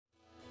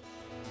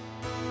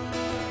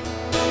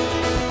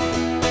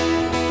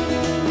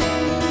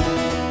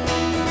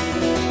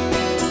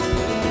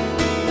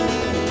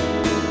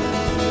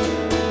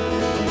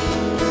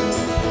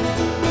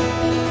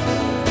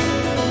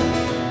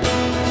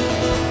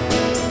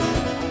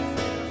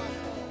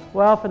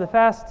Well, for the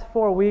past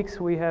 4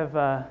 weeks, we have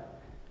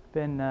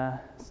been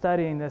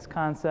studying this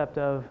concept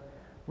of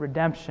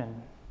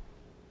redemption,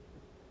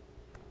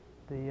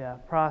 the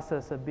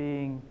process of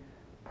being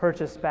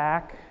purchased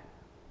back,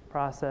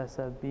 process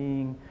of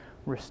being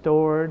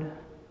restored,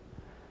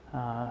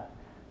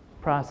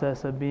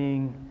 process of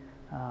being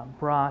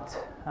brought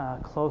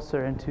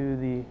closer into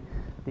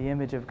the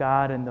image of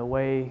God and the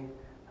way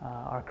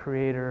our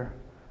Creator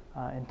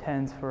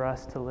intends for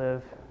us to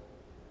live.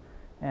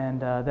 And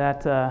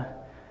that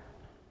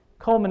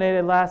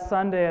culminated last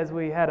Sunday as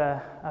we had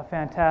a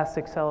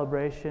fantastic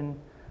celebration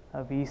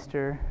of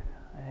Easter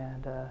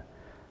and a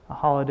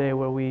holiday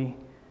where we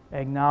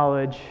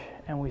acknowledge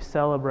and we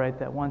celebrate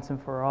that once and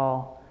for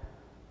all,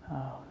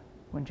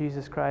 when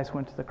Jesus Christ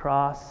went to the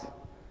cross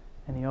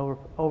and He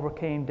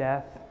overcame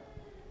death,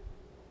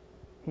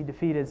 He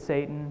defeated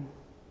Satan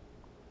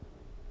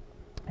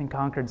and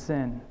conquered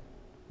sin.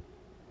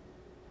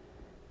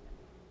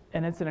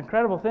 And it's an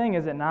incredible thing,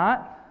 is it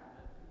not?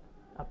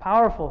 A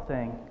powerful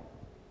thing.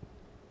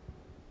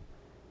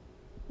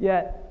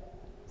 Yet,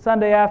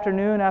 Sunday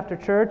afternoon after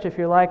church, if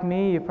you're like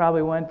me, you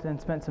probably went and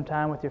spent some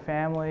time with your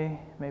family,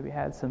 maybe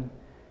had some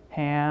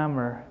ham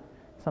or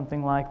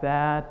something like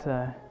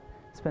that,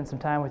 spent some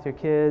time with your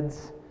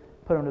kids,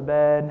 put them to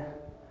bed,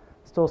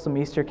 stole some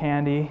Easter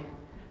candy,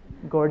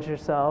 gorged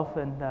yourself,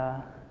 and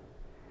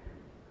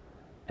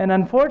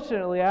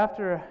unfortunately,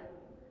 after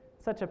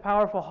such a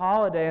powerful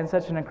holiday and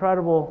such an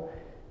incredible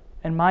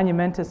and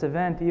monumentous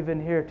event,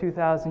 even here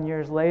 2,000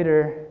 years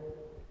later,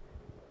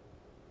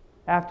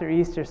 after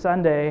Easter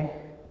Sunday,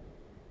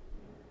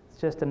 it's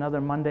just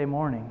another Monday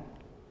morning.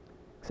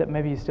 Except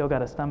maybe you still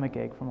got a stomach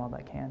ache from all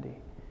that candy.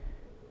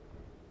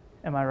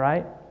 Am I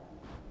right?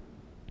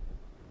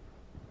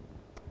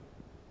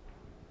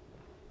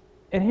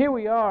 And here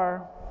we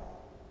are,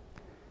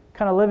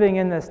 kind of living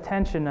in this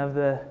tension of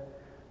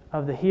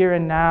the here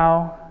and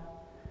now,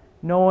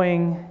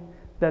 knowing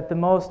that the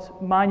most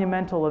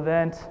monumental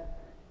event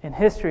in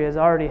history has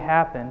already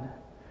happened,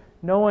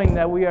 knowing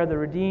that we are the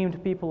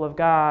redeemed people of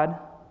God,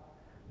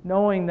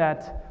 knowing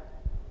that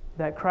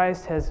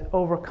Christ has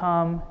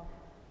overcome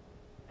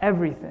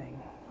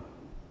everything.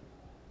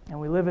 And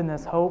we live in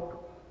this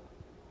hope,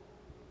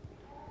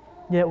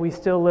 yet we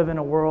still live in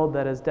a world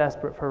that is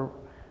desperate for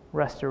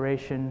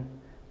restoration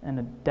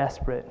and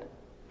desperate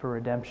for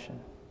redemption.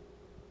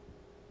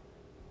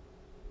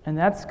 And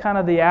that's kind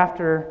of the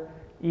after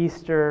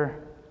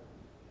Easter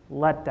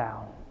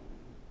letdown.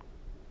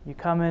 You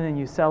come in and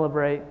you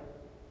celebrate,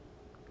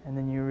 and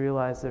then you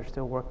realize there's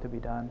still work to be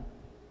done.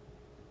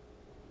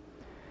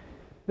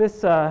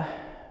 This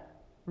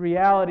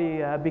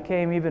reality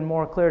became even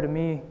more clear to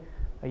me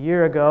a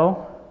year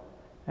ago.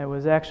 It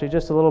was actually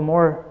just a little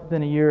more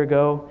than a year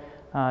ago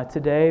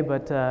today,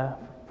 but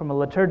from a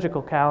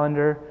liturgical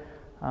calendar,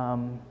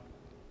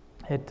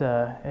 it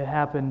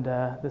happened.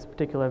 This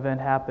particular event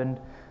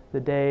happened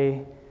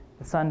the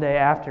Sunday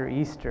after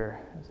Easter.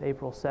 It was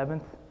April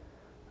 7th,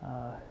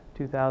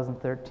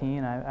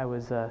 2013. I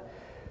was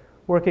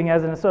working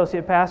as an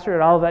associate pastor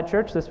at Olivet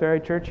Church, this very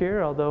church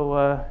here,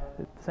 although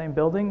the same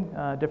building,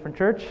 different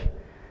church.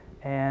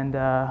 And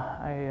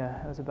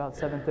it was about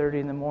 7:30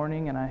 in the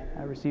morning, and I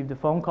received a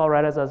phone call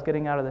right as I was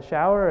getting out of the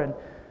shower, and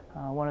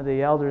one of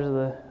the elders of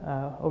the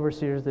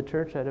overseers of the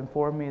church had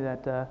informed me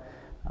that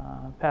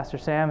Pastor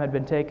Sam had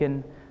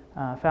been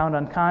found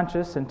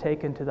unconscious and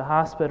taken to the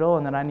hospital,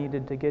 and that I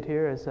needed to get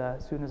here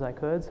as soon as I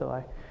could. So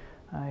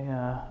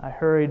I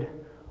hurried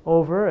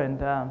over,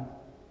 and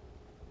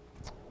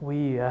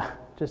we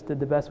just did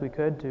the best we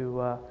could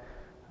to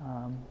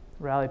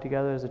rally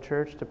together as a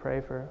church to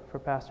pray for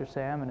Pastor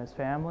Sam and his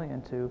family,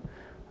 and to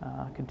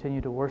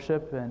continue to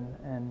worship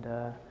and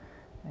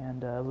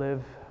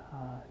live,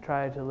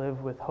 try to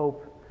live with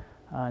hope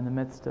in the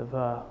midst of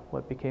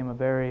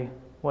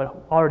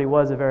what already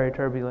was a very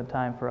turbulent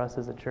time for us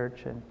as a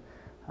church, and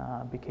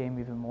became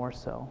even more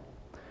so.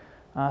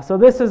 So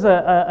this is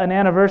an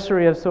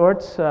anniversary of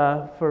sorts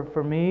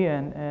for me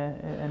and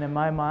in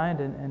my mind,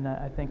 and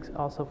I think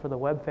also for the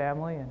Webb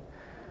family. And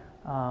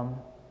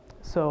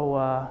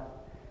so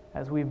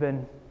as we've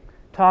been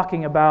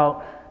talking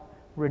about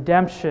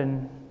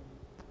redemption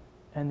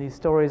and these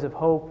stories of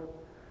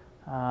hope,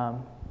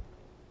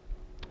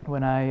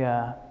 when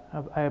I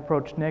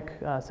approached Nick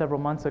several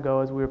months ago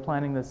as we were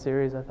planning this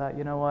series, I thought,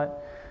 you know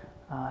what?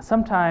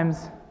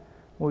 Sometimes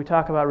when we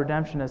talk about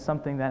redemption as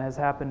something that has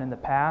happened in the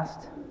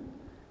past,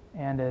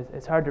 and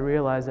it's hard to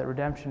realize that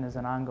redemption is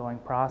an ongoing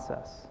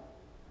process.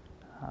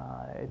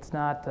 It's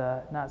not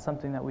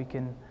something that we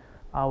can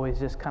always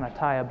just kind of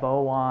tie a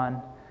bow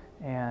on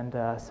and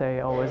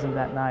say, oh, isn't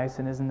that nice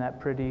and isn't that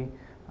pretty,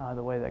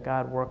 the way that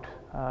God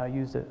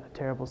used a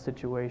terrible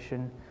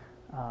situation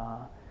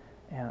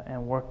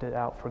and worked it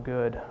out for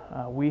good.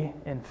 We,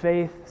 in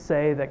faith,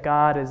 say that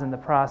God is in the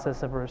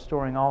process of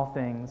restoring all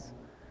things,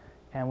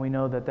 and we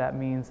know that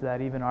means that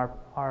even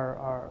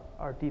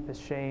our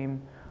deepest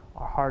shame,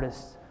 our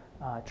hardest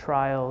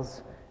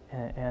trials,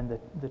 and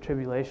the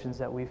tribulations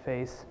that we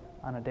face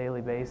on a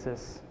daily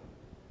basis,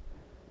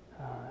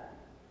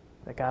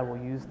 that God will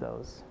use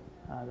those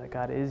that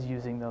God is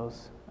using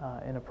those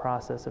in a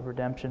process of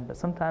redemption. But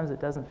sometimes it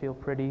doesn't feel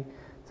pretty,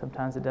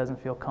 sometimes it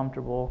doesn't feel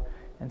comfortable,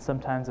 and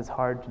sometimes it's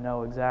hard to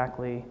know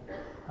exactly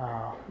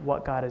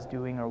what God is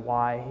doing or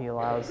why He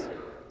allows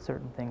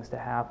certain things to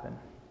happen.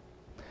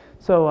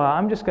 So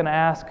I'm just going to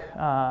ask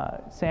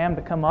Sam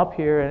to come up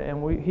here,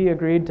 and he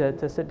agreed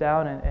to sit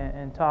down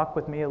and talk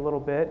with me a little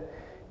bit.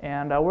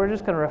 And we're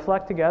just going to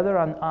reflect together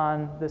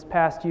on this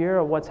past year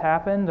of what's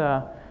happened,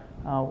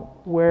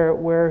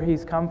 where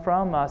he's come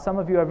from. Some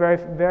of you are very,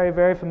 very,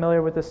 very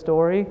familiar with the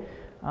story,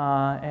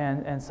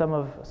 and some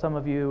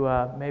of you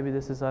maybe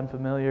this is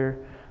unfamiliar.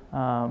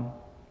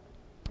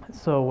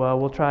 So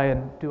we'll try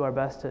and do our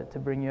best to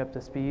bring you up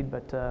to speed.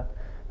 But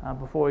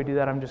before we do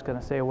that, I'm just going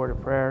to say a word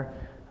of prayer.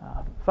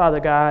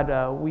 Father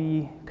God,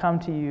 we come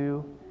to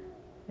you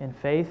in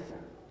faith,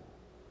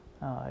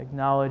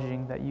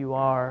 acknowledging that you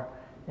are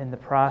in the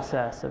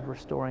process of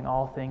restoring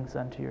all things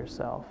unto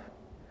yourself.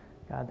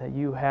 God, that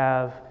you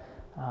have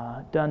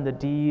done the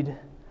deed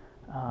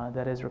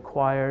that is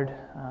required.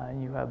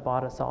 You have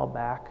bought us all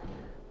back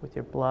with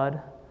your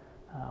blood,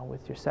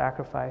 with your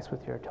sacrifice,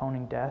 with your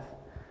atoning death,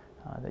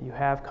 that you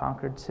have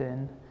conquered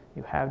sin,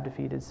 you have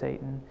defeated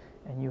Satan,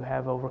 and you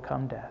have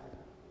overcome death.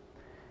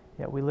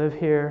 Yet we live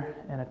here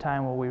in a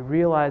time where we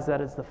realize that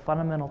is the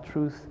fundamental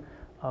truth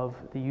of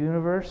the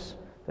universe,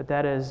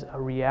 that is a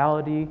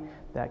reality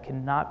that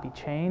cannot be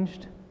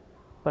changed,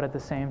 but at the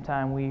same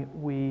time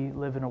we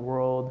live in a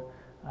world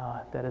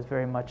that is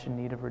very much in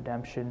need of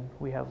redemption.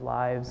 We have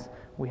lives,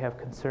 we have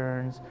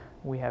concerns,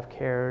 we have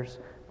cares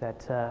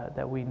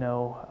that we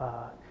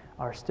know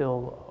are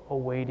still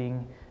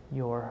awaiting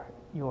your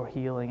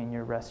healing and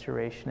your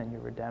restoration and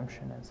your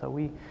redemption. And so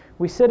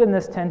we sit in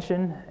this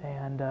tension,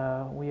 and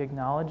we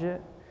acknowledge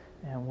it,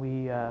 and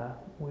we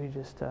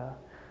just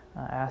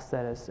ask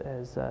that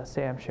as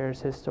Sam shares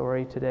his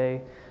story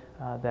today,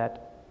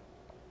 that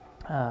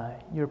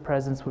your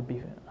presence would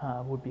be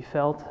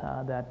felt,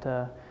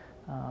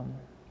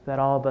 that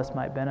all of us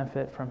might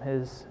benefit from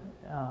his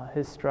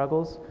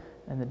struggles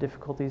and the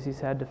difficulties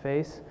he's had to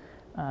face.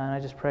 And I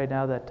just pray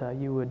now that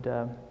you would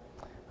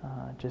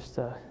just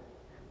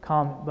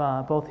calm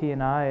both he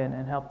and I,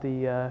 and help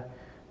the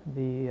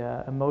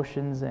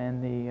emotions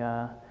and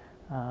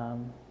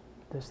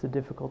just the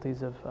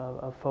difficulties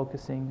of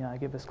focusing.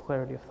 Give us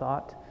clarity of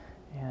thought,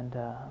 and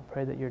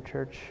pray that your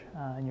church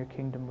and your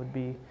kingdom would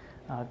be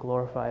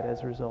glorified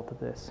as a result of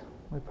this.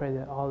 We pray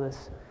that all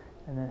this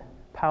in the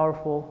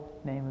powerful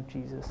name of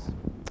Jesus.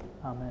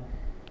 Amen.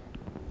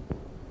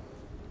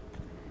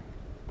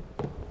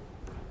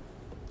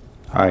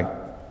 Hi.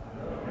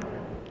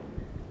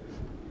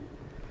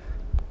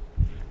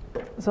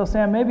 So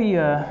Sam, maybe you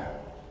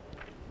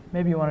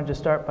want to just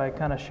start by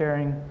kind of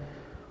sharing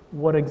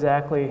what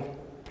exactly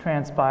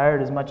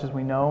transpired, as much as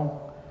we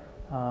know,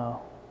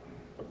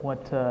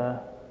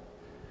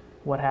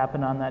 what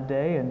happened on that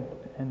day and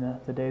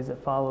the days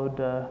that followed,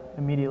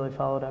 immediately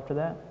followed after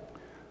that.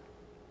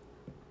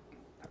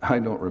 I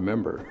don't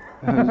remember,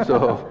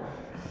 so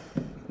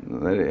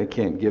I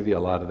can't give you a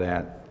lot of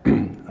that.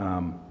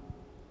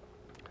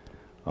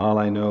 All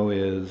I know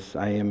is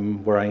I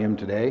am where I am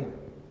today,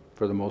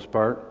 for the most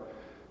part.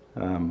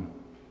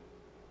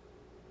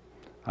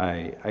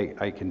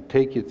 I can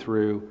take you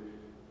through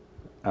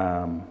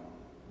kind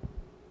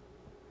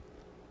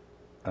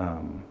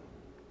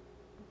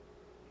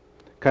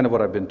of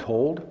what I've been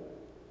told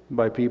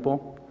by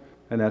people,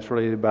 and that's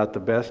really about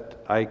the best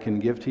I can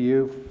give to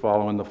you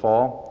following the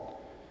fall.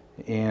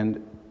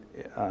 And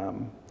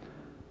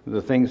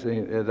the things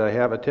that I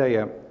have, I tell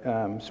you,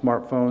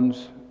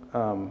 smartphones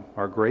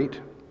are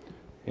great,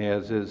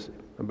 as is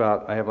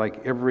about, I have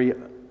like every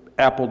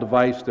Apple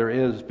device there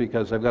is,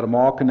 because I've got them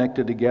all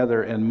connected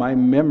together, and my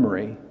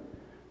memory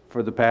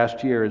for the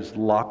past year is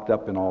locked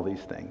up in all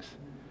these things.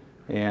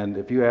 And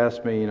if you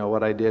ask me,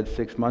 what I did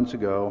 6 months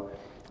ago,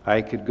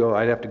 I'd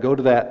have to go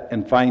to that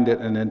and find it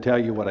and then tell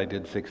you what I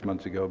did 6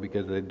 months ago,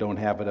 because I don't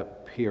have it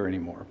up here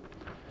anymore.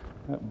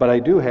 But I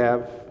do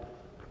have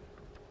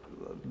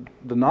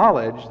the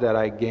knowledge that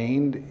I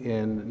gained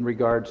in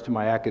regards to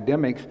my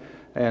academics,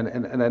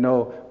 and I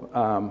know,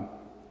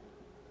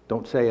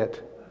 don't say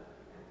it,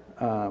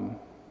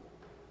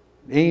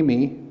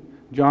 Amy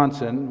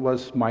Johnson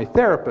was my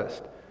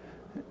therapist,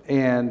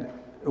 and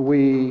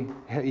she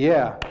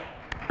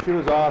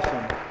was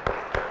awesome.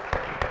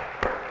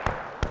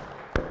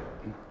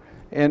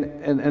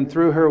 And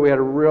through her, we had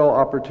a real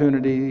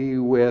opportunity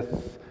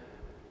with,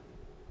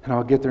 and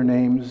I'll get their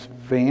names,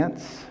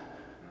 Vance.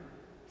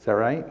 Is that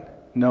right?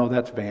 No,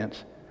 that's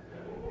Vance.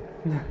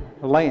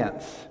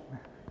 Lance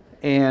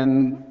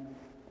and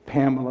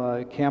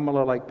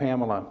Kamala like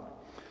Pamela,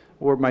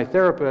 were my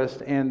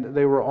therapist, and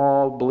they were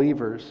all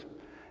believers.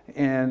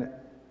 And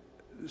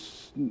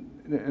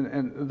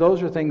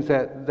those are things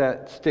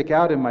that stick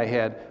out in my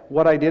head.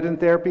 What I did in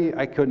therapy,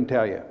 I couldn't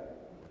tell you.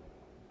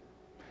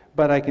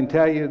 But I can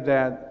tell you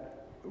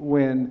that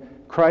when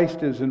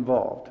Christ is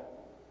involved,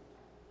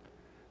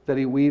 that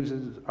He weaves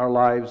our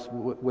lives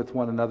with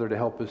one another to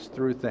help us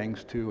through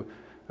things, to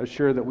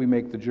assure that we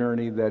make the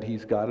journey that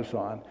He's got us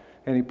on.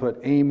 and he put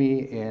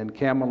Amy and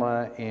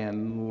Kamala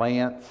and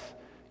Lance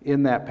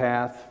in that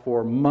path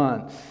for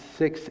months,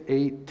 6,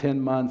 8,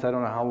 10 months, I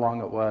don't know how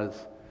long it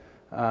was,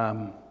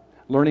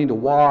 learning to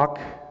walk,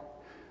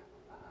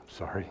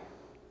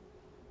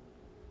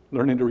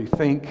 learning to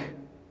rethink,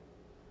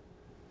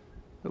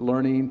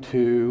 learning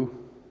to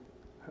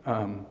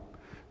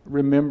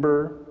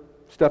remember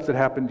stuff that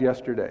happened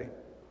yesterday,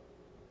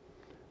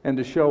 and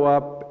to show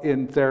up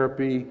in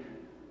therapy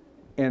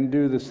and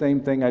do the same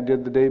thing I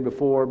did the day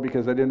before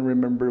because I didn't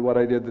remember what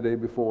I did the day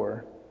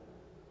before.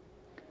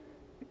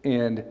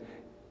 And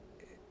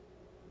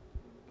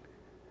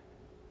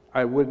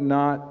I would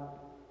not,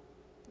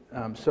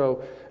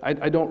 so I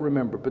don't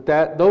remember, but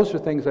those are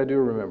things I do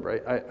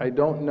remember. I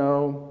don't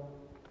know,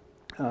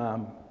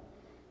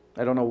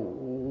 I don't know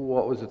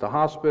what was at the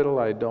hospital,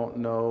 I don't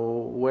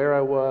know where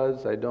I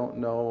was, I don't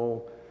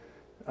know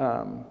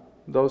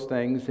those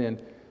things,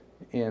 and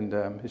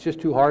it's just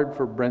too hard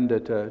for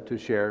Brenda to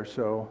share,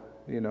 so,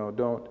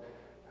 don't,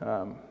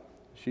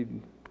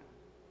 she'd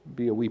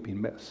be a weeping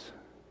mess,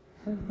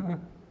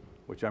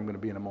 which I'm going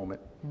to be in a moment.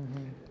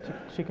 Mm-hmm.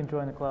 She can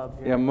join the club.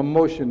 Yeah, my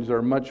emotions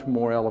are much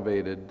more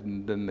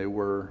elevated than they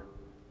were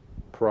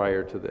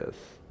prior to this,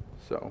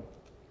 so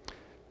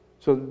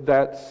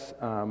that's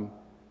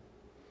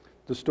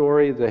the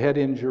story, the head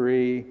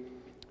injury,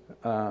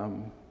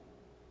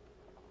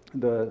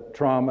 the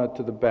trauma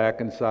to the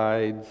back and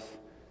sides,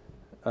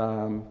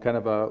 kind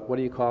of a, what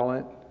do you call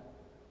it?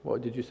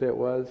 What did you say it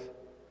was?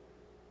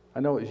 I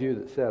know it was you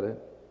that said it.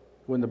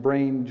 When the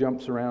brain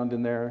jumps around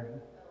in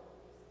there.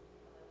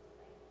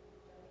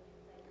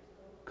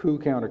 Coup,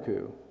 counter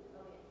coup.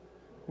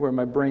 Where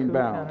my brain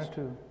bounced.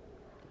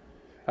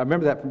 I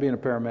remember that from being a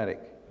paramedic,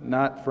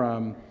 not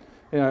from,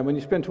 when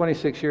you spend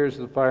 26 years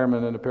as a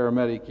fireman and a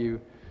paramedic,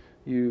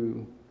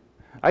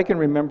 I can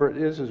remember,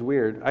 this is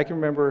weird, I can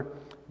remember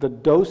the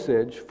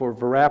dosage for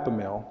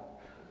verapamil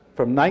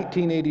from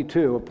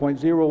 1982 of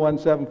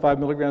 0.0175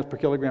 milligrams per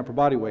kilogram per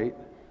body weight.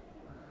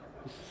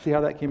 See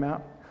how that came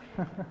out?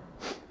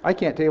 I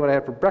can't tell you what I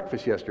had for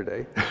breakfast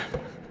yesterday.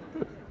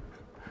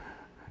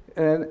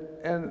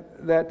 and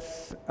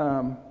that's,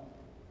 I'm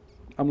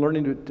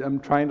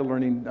trying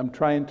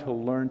to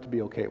learn to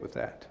be okay with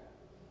that.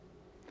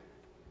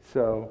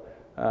 So,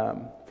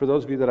 for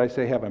those of you that I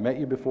say, have I met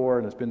you before,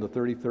 and it's been the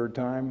 33rd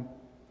time,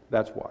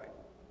 that's why.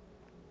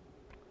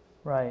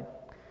 Right.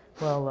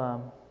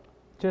 Well,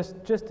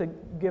 just to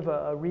give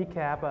a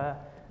recap,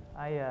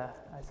 I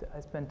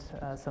spent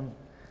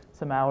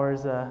some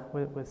hours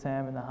with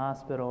Sam in the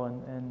hospital,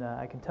 and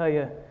I can tell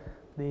you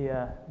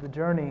the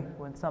journey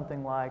when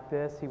something like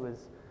this. He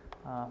was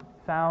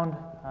found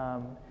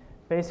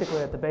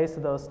basically at the base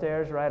of those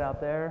stairs right out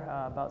there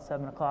about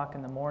 7 o'clock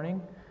in the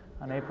morning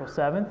on April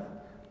 7th.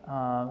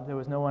 There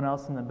was no one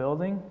else in the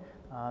building.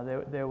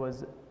 There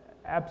was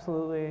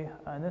absolutely,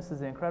 and this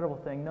is the incredible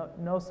thing,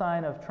 no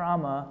sign of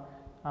trauma,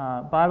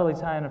 bodily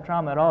sign of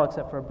trauma at all,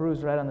 except for a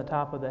bruise right on the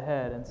top of the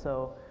head. And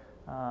so,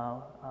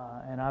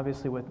 and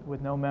obviously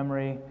with no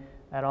memory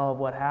at all of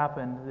what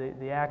happened,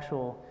 the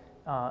actual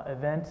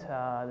event,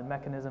 the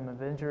mechanism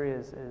of injury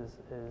is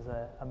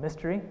a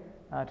mystery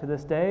to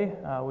this day.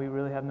 We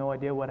really have no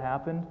idea what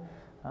happened.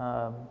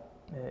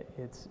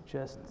 It's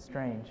just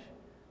strange.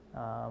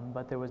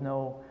 But there was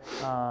no,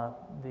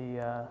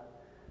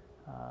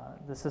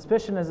 the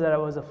suspicion is that it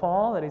was a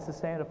fall, that he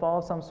sustained a fall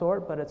of some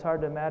sort, but it's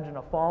hard to imagine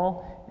a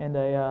fall and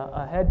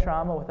a head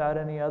trauma without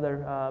any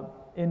other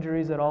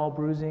injuries at all,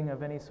 bruising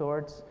of any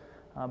sorts,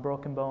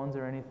 broken bones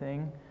or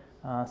anything.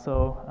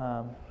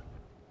 So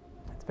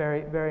it's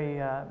very,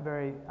 very,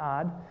 very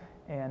odd.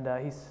 And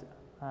I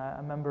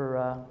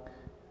remember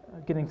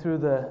getting through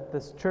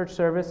this church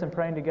service and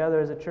praying together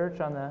as a church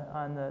on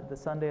the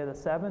Sunday of the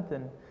 7th,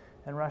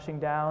 and rushing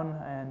down,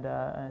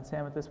 and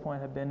Sam at this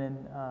point had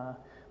been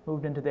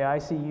moved into the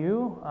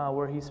ICU,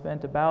 where he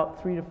spent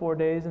about 3 to 4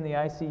 days in the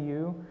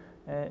ICU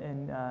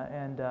and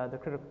the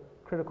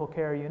critical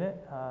care unit,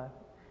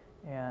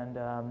 and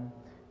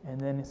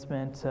then he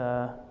spent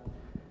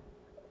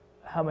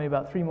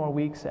about 3 more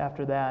weeks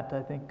after that.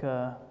 I think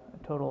a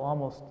total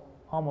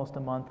almost a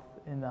month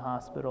in the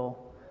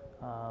hospital,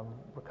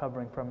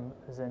 recovering from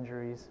his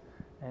injuries,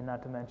 and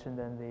not to mention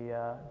then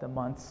the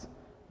months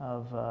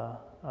of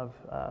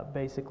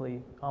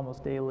basically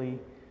almost daily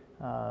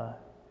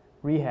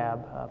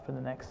rehab for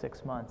the next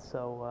 6 months.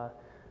 So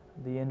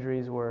the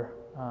injuries were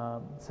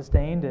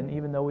sustained, and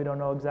even though we don't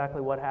know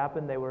exactly what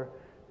happened, they were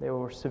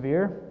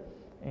severe.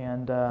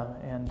 And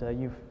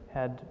you've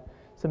had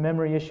some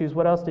memory issues.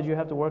 What else did you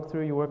have to work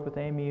through? You worked with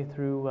Amy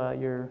through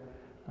your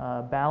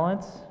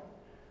balance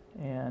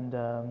and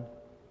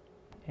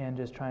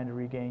just trying to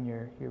regain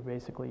your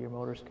basically your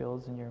motor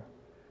skills and your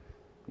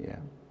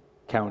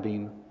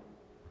counting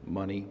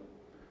money,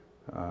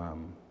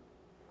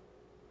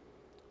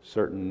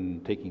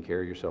 certain taking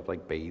care of yourself,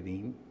 like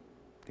bathing,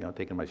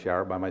 taking my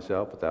shower by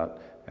myself without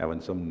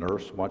having some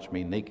nurse watch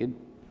me naked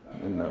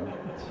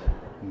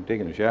and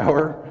taking a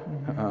shower,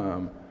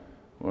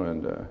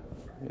 and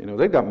You know,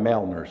 they've got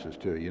male nurses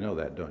too. You know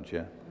that, don't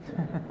you?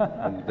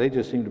 And they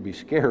just seem to be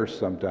scarce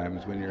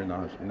sometimes when you're in the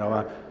hospital.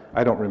 No,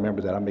 I don't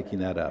remember that. I'm making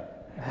that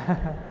up.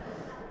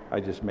 I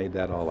just made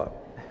that all up,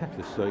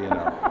 just so you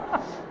know.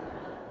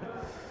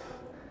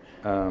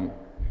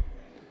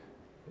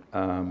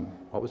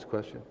 What was the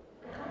question?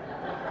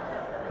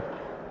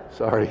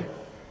 Sorry.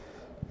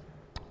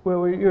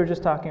 Well, you were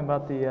just talking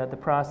about the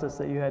process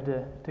that you had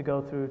to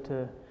go through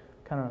to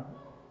kind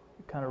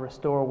of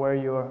restore where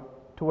you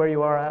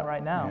are at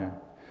right now.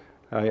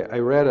 Yeah. I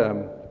read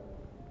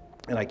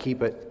and I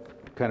keep it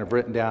kind of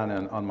written down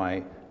on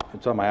my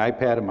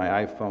iPad and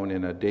my iPhone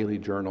in a daily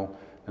journal,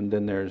 and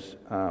then there's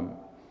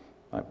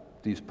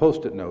these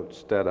Post-it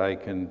notes that I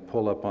can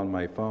pull up on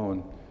my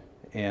phone,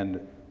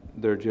 and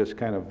they're just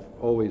kind of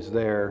always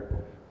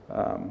there,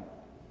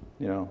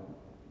 you know.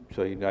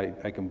 So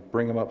I can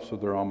bring them up so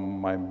they're on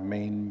my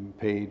main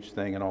page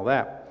thing and all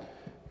that.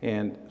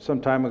 And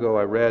some time ago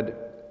I read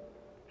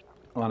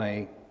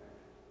I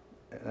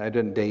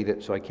didn't date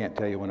it, so I can't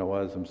tell you when it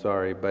was, I'm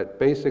sorry, but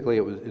basically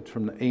it's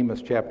from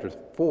Amos chapter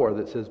 4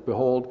 that says,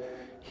 "Behold,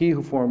 he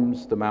who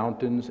forms the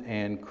mountains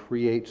and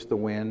creates the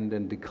wind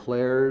and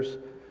declares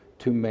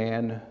to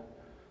man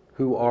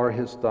what are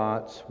his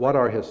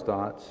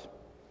thoughts,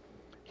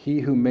 he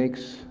who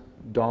makes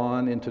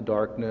dawn into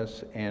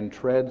darkness and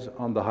treads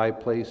on the high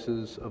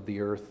places of the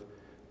earth,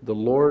 the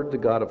Lord, the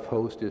God of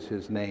hosts, is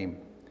his name."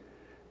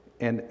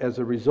 And as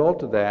a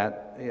result of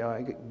that,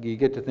 you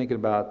get to thinking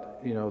about,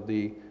 you know,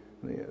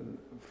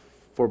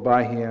 for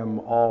by him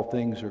all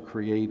things are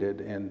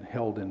created and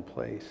held in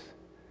place.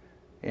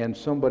 And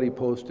somebody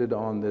posted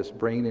on this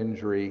brain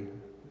injury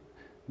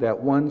that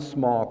one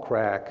small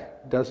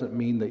crack doesn't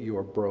mean that you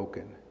are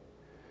broken.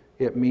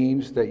 It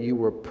means that you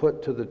were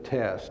put to the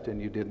test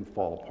and you didn't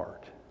fall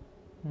apart.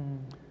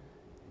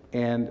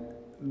 And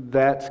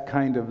that's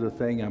kind of the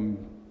thing I'm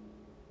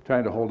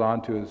trying to hold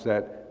on to, is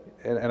that,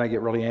 and I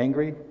get really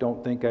angry.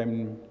 Don't think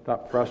I'm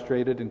not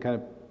frustrated, and kind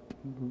of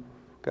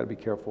got to be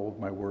careful with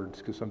my words,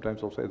 because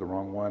sometimes I'll say the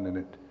wrong one,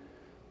 and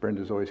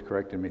Brenda's always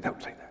correcting me.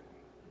 Don't say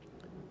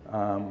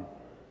that.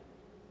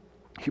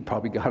 You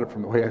probably got it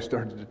from the way I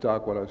started to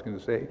talk, what I was going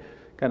to say.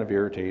 Kind of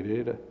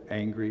irritated,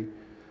 angry,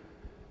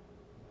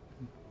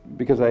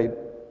 because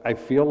I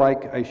feel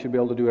like I should be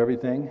able to do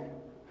everything,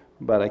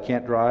 but I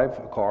can't drive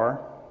a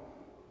car.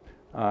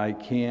 I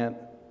can't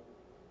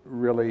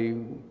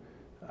really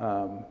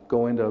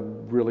go into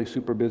really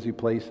super busy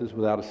places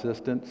without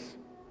assistance.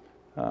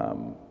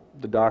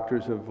 The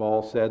doctors have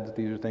all said that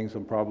these are things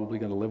I'm probably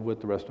going to live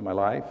with the rest of my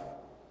life.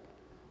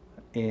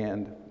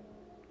 And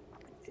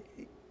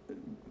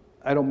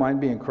I don't mind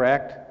being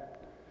cracked.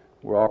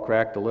 We're all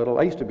cracked a little.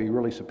 I used to be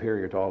really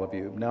superior to all of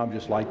you. Now I'm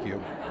just like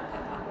you.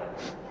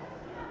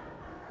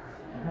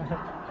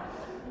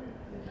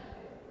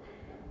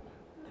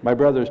 My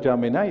brothers tell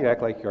me, now you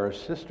act like you're our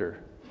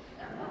sister.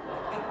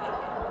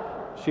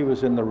 She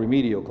was in the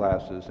remedial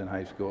classes in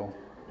high school,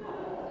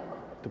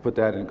 to put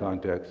that in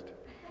context.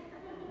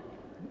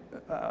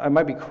 I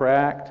might be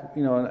cracked,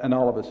 you know, and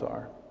all of us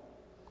are.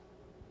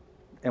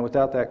 And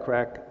without that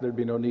crack, there'd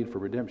be no need for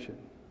redemption.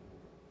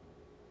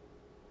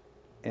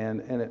 And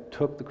it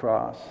took the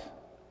cross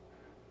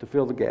to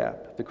fill the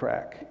gap, the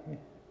crack.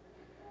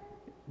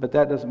 But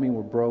that doesn't mean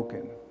we're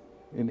broken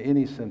in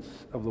any sense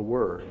of the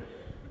word.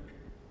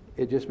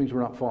 It just means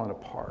we're not falling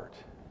apart.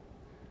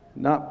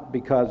 Not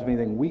because of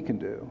anything we can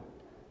do,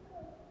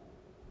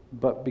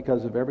 but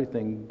because of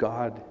everything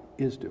God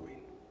is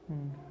doing.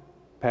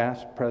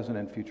 Past, present,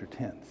 and future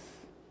tense.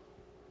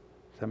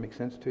 Does that make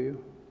sense to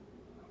you?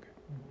 Okay.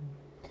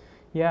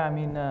 Yeah, I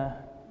mean,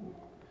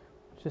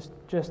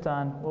 just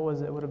on, what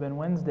was it? It would have been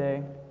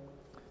Wednesday.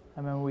 I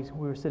remember we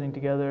were sitting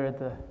together at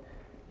the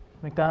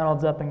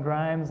McDonald's up in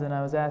Grimes, and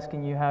I was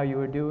asking you how you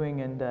were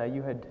doing, and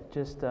you had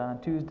just on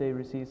Tuesday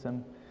received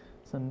some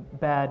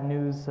bad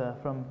news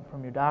from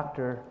your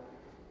doctor,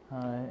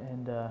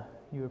 and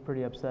you were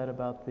pretty upset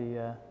about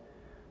the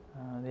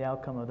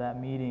outcome of that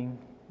meeting,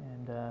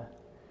 and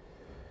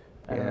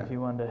I don't know if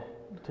you wanted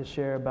to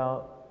share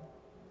about.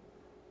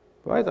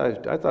 Well,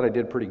 I thought I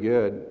did pretty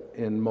good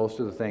in most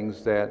of the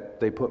things that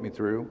they put me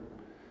through.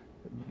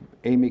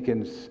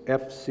 Amiken's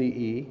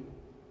FCE.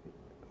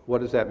 What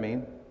does that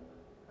mean?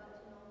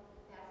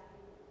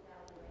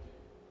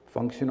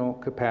 Functional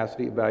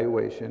capacity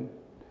evaluation.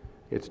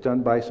 It's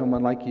done by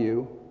someone like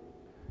you,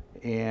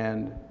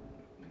 and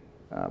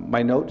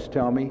my notes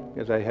tell me,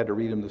 as I had to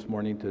read them this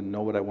morning to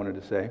know what I wanted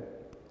to say,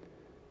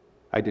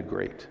 I did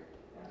great.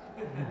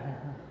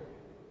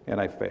 And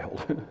I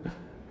failed,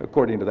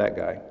 according to that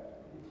guy.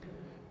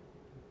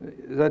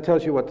 That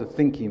tells you what the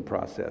thinking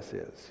process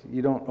is.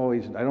 I don't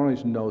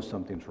always know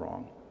something's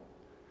wrong.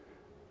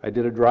 I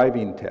did a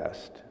driving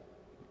test,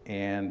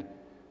 and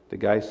the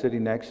guy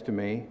sitting next to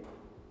me,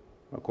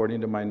 according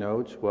to my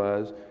notes,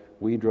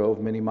 we drove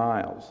many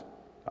miles.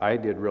 I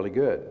did really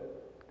good.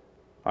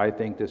 I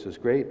think this is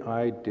great.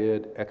 I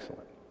did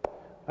excellent.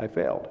 I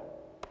failed.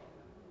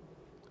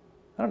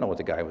 I don't know what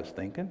the guy was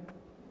thinking.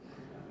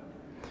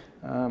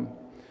 And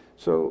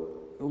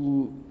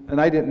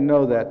I didn't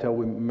know that till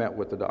we met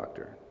with the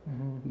doctor.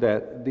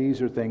 that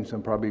these are things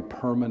I'm probably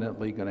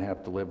permanently going to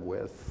have to live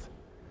with.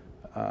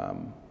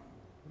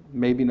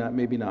 Maybe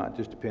not,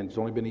 just depends. It's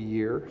only been a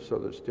year, so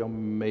there still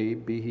may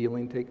be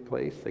healing take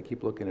place. I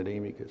keep looking at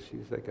Amy because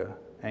she's like an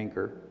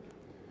anchor.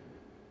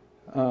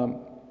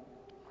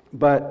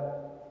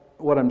 But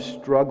what I'm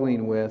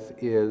struggling with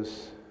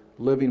is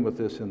living with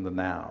this in the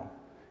now,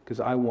 because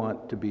I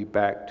want to be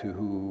back to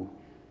who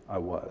I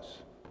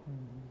was.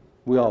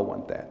 We all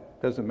want that.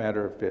 Doesn't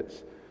matter if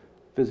it's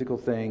physical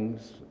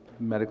things,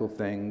 medical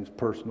things,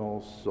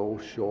 personal,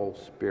 social,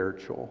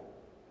 spiritual.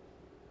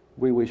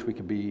 We wish we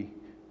could be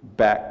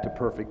back to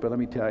perfect, but let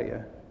me tell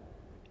you,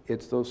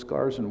 it's those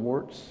scars and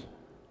warts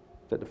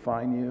that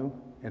define you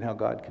and how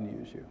God can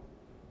use you.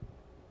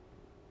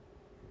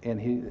 And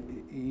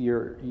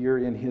you're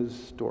in His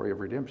story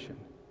of redemption.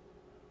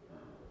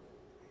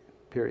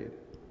 Period.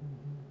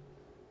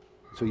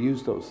 So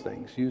use those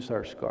things. Use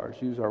our scars.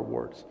 Use our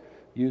warts.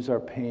 Use our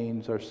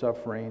pains, our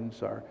sufferings,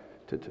 to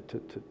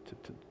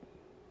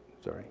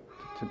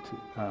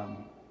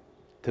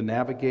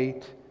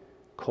navigate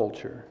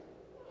culture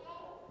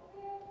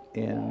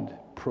and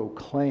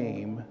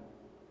proclaim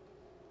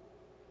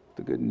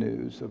the good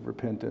news of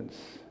repentance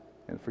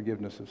and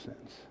forgiveness of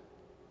sins.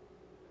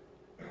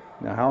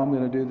 Now, how I'm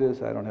going to do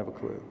this, I don't have a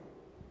clue.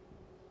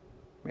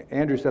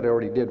 Andrew said I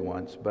already did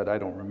once, but I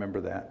don't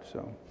remember that.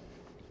 So,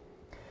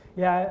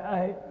 yeah,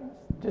 I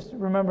just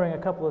remembering a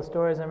couple of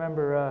stories. I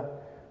remember,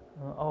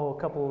 a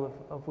couple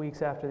of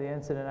weeks after the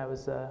incident, I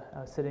was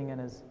sitting in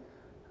his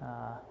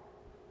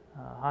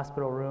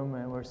hospital room,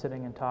 and we're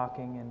sitting and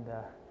talking, and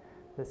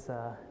this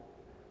a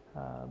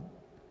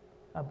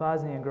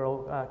Bosnian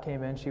girl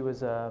came in. She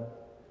was I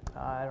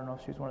don't know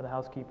if she was one of the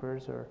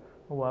housekeepers or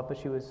what, but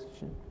she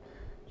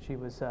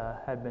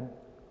had been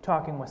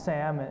talking with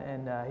Sam,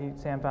 and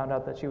Sam found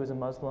out that she was a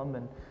Muslim,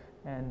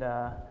 and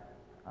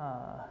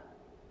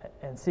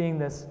seeing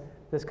this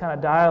kind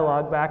of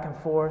dialogue back and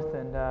forth,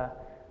 and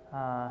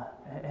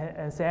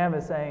Sam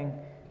is saying,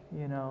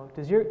 you know,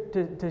 does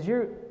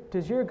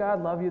your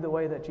God love you the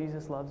way that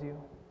Jesus loves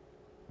you?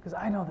 Because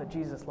I know that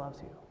Jesus loves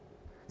you.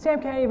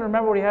 Sam can't even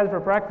remember what he had for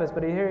breakfast,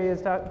 but here he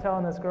is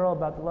telling this girl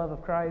about the love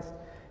of Christ,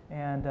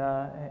 and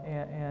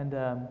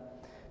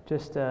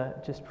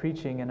just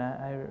preaching. And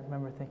I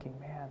remember thinking,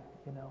 man,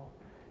 you know,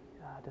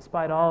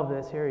 despite all of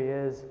this, here he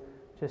is,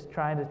 just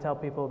trying to tell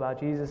people about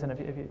Jesus. And if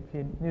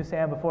you knew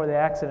Sam before the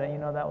accident, you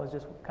know that was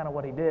just kind of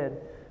what he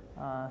did.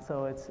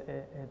 So it's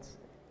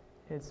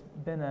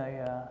been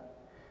a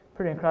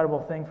pretty incredible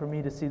thing for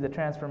me to see the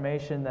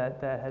transformation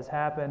that has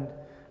happened,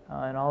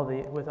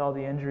 and with all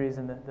the injuries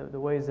and the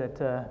ways that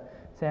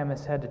Sam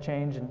has had to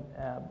change.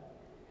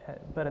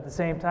 But at the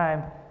same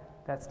time,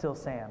 that's still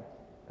Sam.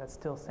 That's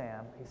still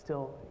Sam. He's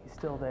still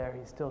there.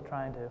 He's still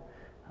trying to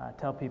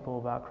tell people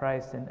about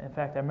Christ. And in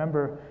fact, I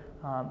remember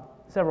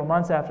several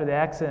months after the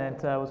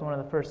accident was one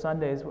of the first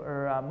Sundays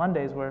or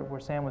Mondays where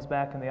Sam was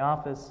back in the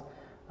office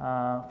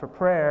for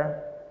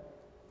prayer.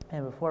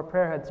 And before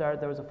prayer had started,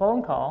 there was a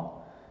phone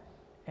call,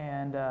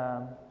 and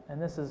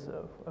this is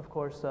of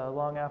course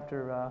long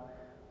after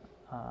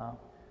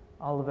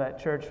Olivet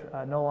Church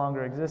no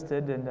longer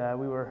existed, and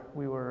we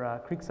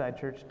were Creekside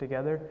Church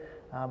together.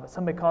 But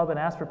somebody called and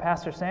asked for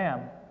Pastor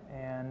Sam,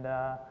 and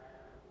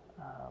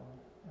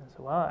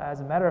so, well,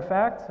 as a matter of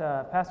fact,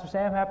 Pastor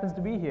Sam happens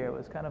to be here. It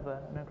was kind of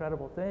an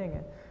incredible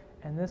thing,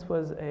 and this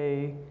was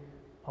a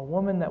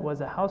woman that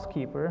was a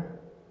housekeeper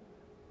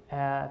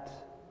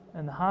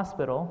in the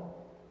hospital,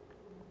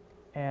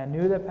 and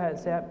knew that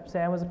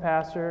Sam was a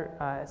pastor.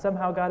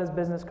 Somehow got his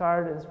business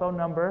card and his phone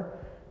number,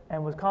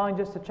 and was calling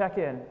just to check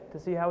in to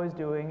see how he's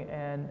doing,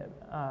 and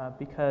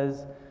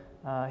because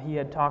he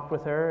had talked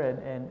with her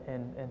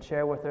and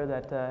shared with her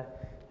that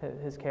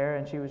his care,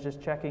 and she was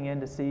just checking in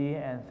to see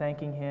and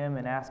thanking him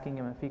and asking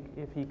him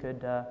if he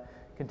could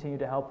continue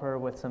to help her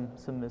with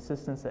some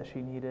assistance that she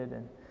needed.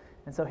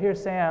 And so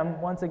here's Sam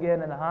once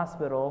again in the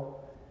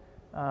hospital,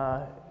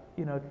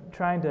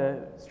 trying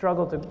to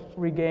struggle to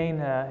regain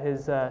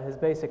his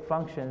basic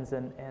functions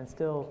and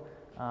still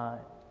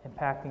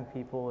impacting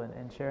people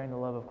and sharing the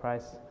love of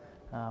Christ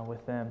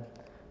with them.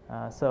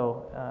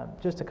 So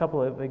just a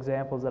couple of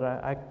examples that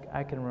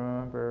I can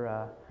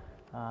remember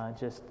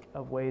just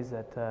of ways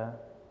that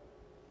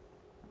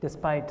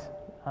despite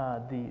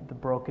the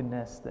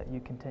brokenness, that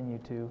you continue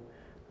to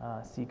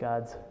see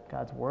God's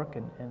work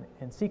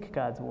and seek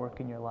God's work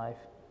in your life.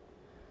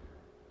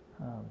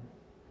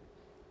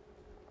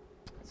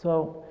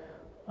 So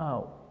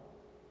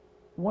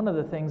one of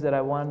the things that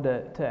I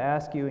wanted to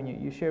ask you, and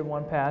you shared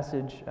one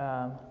passage,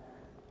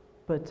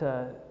 but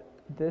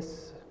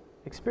this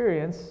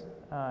experience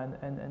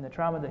and the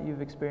trauma that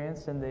you've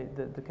experienced and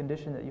the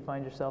condition that you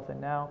find yourself in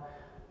now,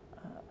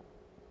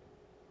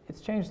 it's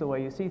changed the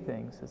way you see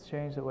things. It's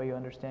changed the way you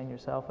understand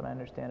yourself, and I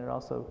understand it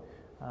also.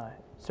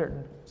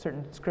 Certain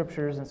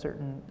scriptures and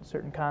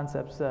certain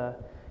concepts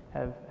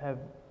have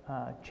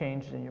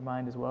changed in your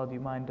mind as well. Do you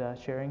mind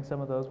sharing some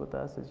of those with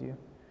us as you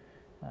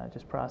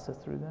just process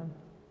through them?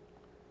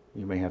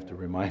 You may have to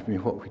remind me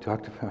what we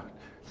talked about,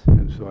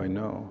 and so I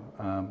know.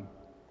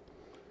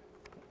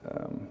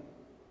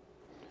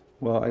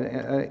 Well,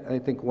 I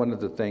think one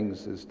of the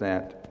things is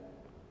that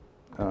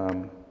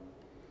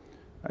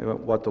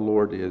what the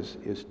Lord is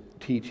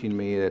teaching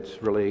me,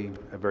 it's really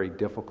a very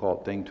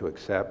difficult thing to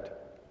accept,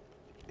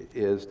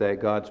 is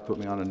that God's put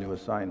me on a new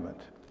assignment.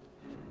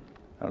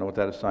 I don't know what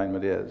that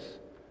assignment is,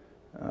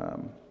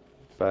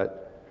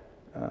 but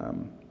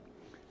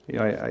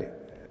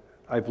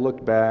I've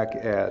looked back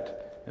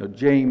at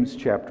James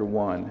chapter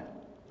 1.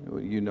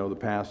 You know the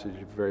passage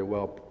very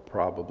well,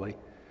 probably.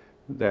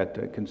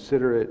 That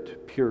consider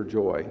it pure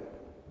joy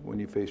when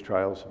you face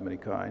trials of many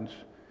kinds,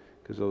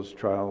 because those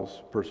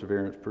trials,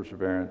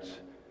 perseverance,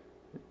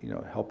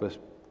 help us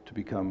to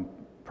become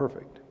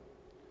perfect.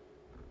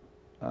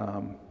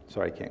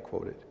 Sorry, I can't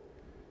quote it.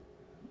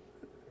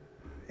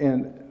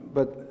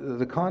 But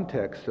the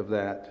context of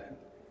that,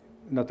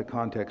 not the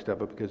context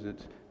of it, because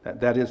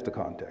that is the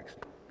context.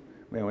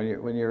 Man,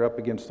 when you're up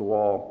against the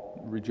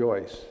wall,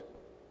 rejoice.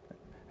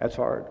 That's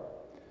hard.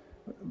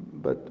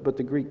 But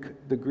the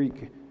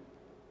Greek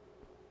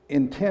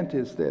intent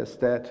is this,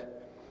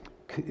 that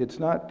it's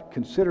not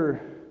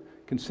consider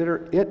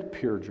it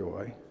pure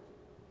joy.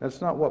 That's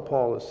not what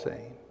Paul is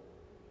saying.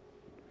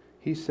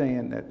 He's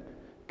saying that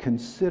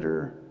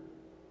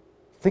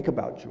think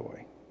about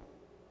joy.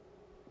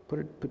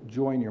 Put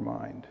joy in your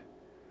mind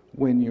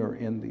when you're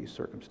in these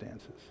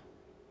circumstances.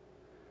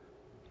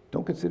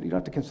 You don't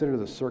have to consider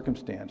the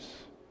circumstance,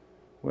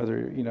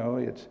 whether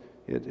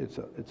it's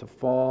a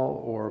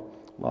fall or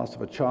loss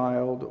of a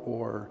child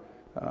or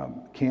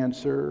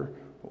cancer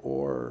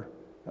or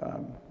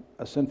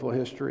a sinful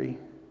history.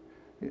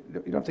 You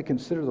don't have to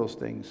consider those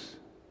things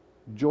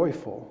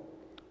joyful.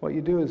 What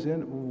you do is,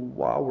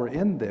 while we're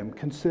in them,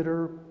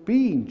 consider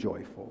being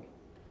joyful.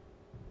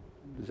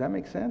 Does that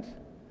make sense?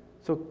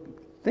 So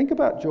think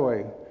about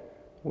joy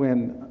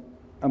when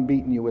I'm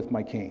beating you with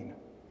my cane.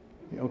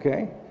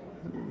 Okay?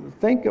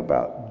 Think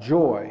about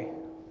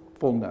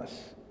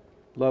joyfulness.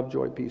 Love,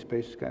 joy, peace,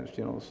 patience, kindness,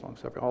 gentleness,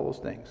 long-suffering, all those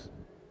things.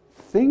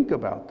 Think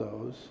about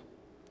those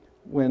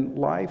when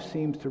life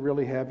seems to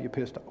really have you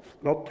pissed off.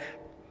 Nope.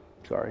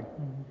 Sorry.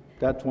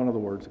 That's one of the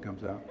words that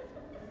comes out.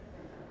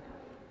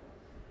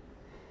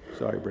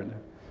 Sorry, Brenda.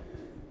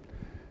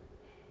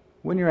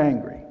 When you're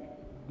angry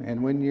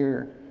and when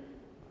you're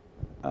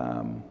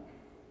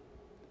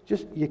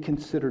you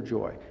consider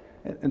joy.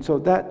 And so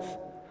that's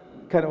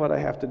kind of what I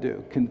have to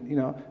do.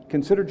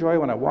 Consider joy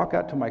when I walk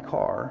out to my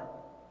car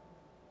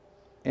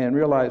and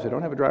realize I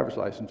don't have a driver's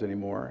license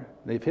anymore.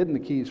 They've hidden the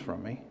keys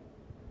from me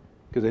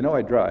because they know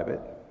I drive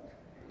it.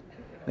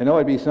 They know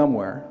I'd be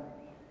somewhere.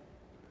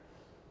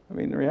 I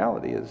mean, the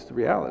reality is the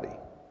reality.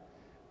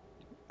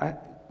 I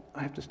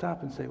have to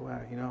stop and say,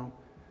 wow,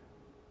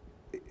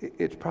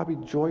 it's probably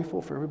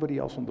joyful for everybody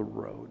else on the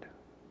road.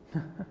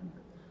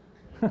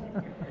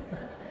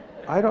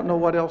 I don't know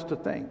what else to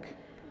think.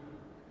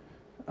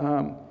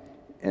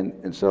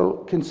 And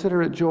so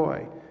consider it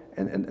joy.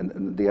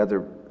 And the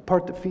other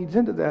part that feeds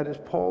into that is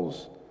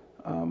Paul's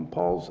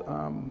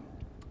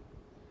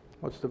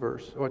what's the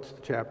verse? What's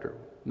the chapter?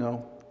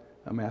 No,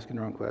 I'm asking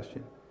the wrong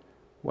question.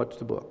 What's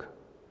the book?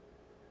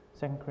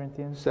 2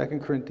 Corinthians. 2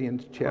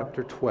 Corinthians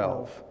chapter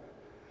 12.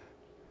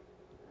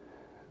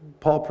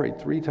 Paul prayed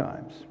 3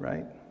 times,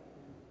 right?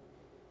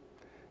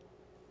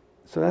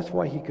 So that's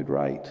why he could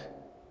write,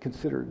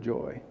 consider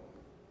joy.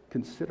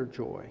 Consider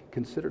joy.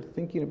 Consider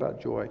thinking about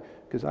joy.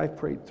 Because I've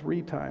prayed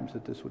 3 times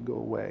that this would go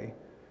away.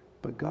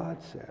 But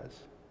God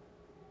says,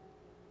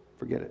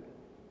 forget it.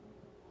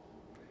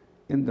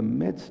 In the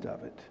midst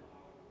of it,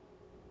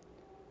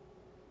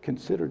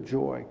 consider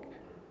joy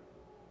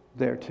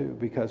there too,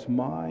 because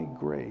my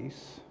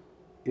grace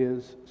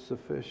is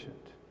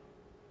sufficient.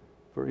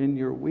 For in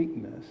your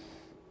weakness,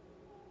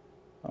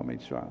 I'm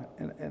made strong.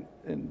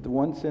 And the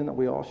one sin that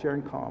we all share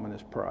in common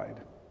is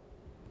pride.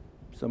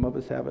 Some of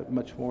us have it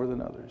much more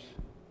than others.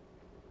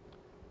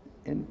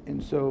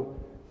 And so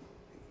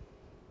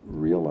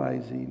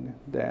realizing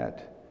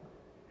that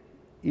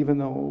even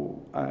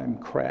though I'm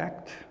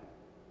cracked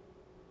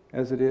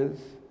as it is,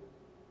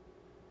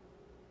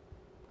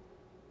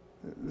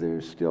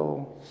 there's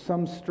still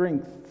some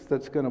strength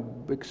that's going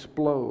to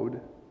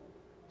explode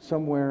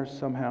somewhere,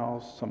 somehow,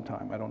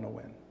 sometime. I don't know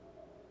when.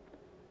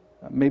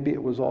 Maybe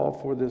it was all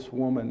for this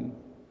woman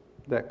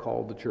that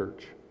called the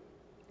church.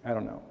 I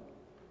don't know.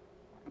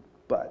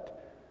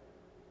 But,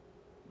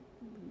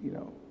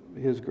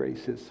 His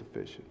grace is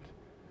sufficient.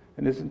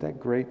 And isn't that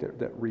great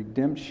that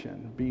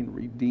redemption, being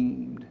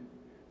redeemed,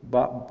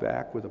 bought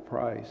back with a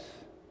price,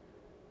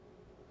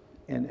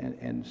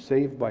 and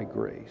saved by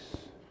grace.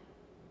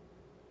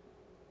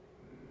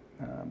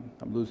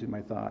 I'm losing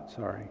my thought,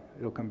 sorry.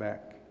 It'll come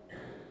back.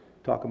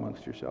 Talk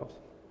amongst yourselves.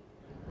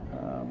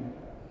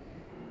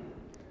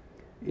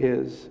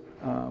 It's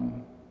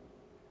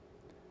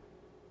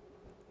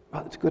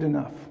good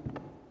enough.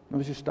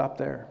 Let's just stop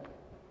there.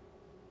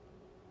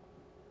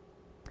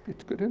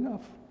 It's good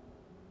enough.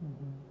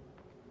 Mm-hmm.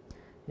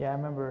 Yeah, I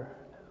remember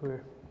we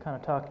were kind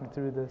of talking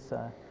through this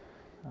at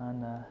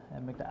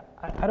McDonald's.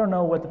 I don't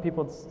know what the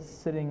people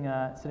sitting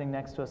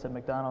next to us at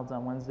McDonald's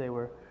on Wednesday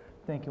were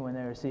thinking when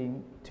they were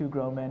seeing two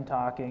grown men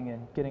talking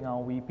and getting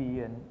all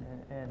weepy and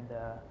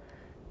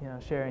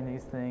sharing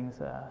these things.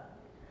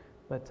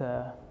 But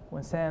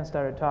when Sam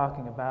started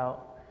talking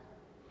about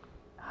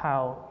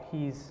how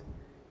he's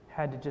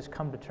had to just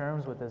come to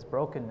terms with his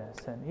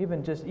brokenness, and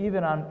even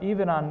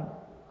on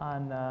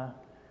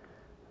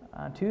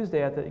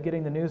Tuesday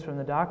getting the news from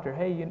the doctor,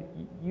 hey,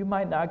 you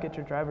might not get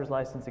your driver's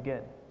license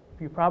again.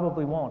 You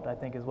probably won't, I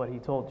think is what he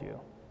told you.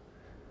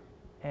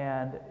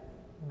 And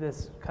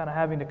this kind of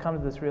having to come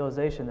to this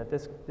realization that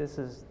this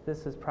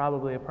is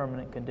probably a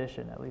permanent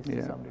condition, at least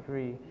to some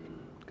degree.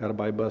 Got to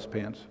buy bus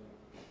pants.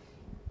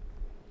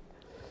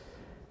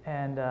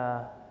 And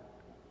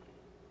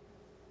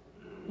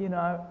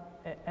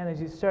and as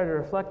you started to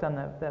reflect on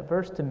that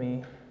verse to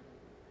me,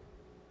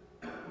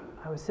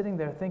 I was sitting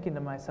there thinking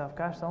to myself,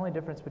 gosh, the only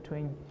difference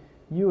between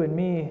you and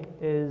me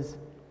is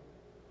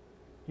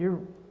you're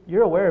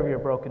aware of your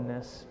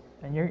brokenness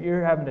and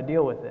you're having to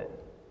deal with it.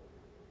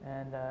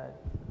 And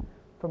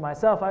for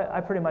myself, I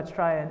pretty much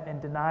try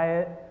and deny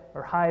it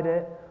or hide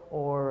it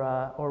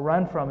or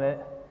run from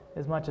it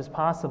as much as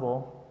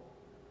possible.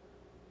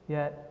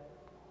 Yet,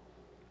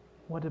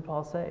 what did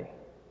Paul say?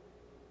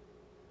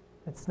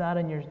 It's not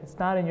in your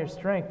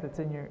strength, it's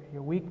in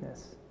your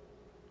weakness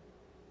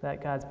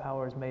that God's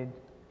power is made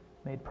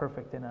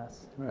perfect in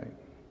us. Right.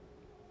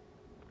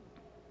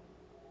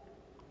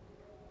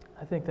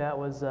 I think that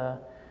was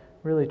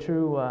really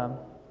true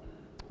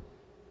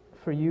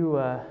for you,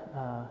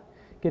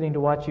 getting to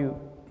watch you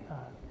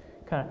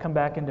kind of come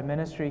back into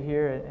ministry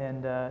here,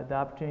 and the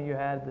opportunity you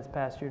had this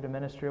past year to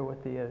minister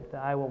with the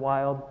Iowa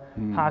Wild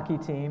hockey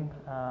team.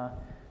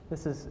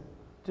 This is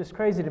just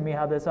crazy to me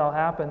how this all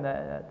happened.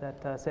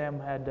 That Sam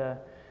had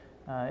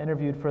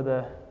interviewed for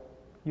the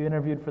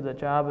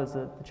job as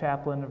the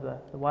chaplain of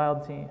the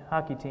Wild team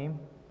hockey team,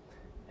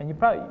 and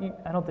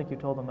I don't think you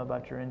told them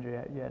about your injury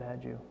yet,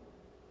 had you?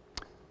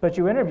 But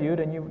you interviewed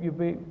and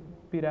you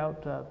beat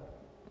out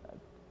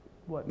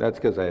what? That's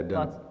because I'd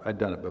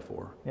done it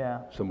before.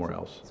 Yeah. Somewhere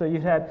else. So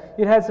you'd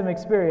had some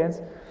experience.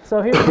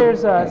 So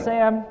here's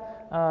Sam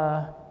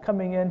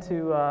coming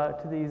into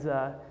to these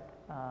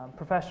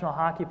professional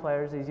hockey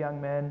players, these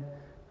young men,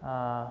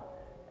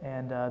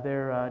 and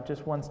they're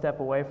just one step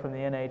away from the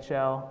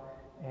NHL.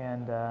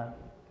 And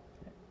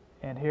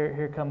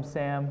here comes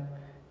Sam,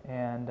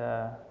 and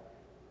well,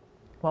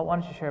 why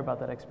don't you share about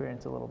that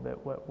experience a little bit?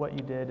 What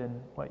you did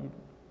and what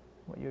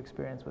you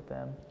experienced with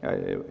them?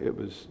 It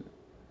was.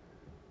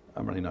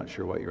 I'm really not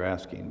sure what you're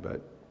asking,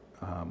 but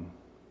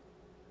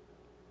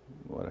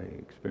what I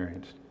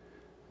experienced.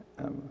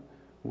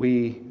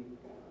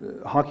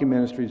 Hockey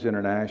Ministries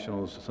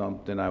International is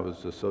something I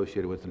was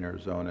associated with in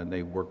Arizona, and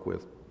they work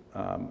with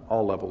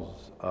all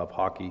levels of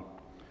hockey.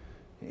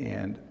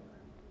 And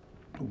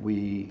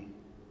we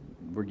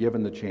were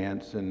given the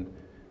chance to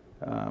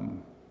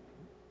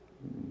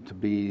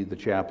be the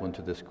chaplain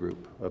to this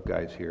group of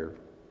guys here.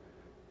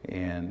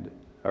 And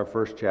our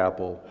first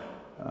chapel,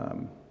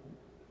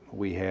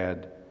 we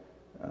had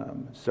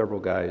several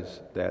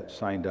guys that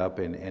signed up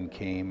and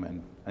came,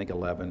 and I think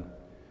 11.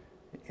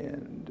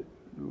 And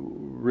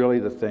really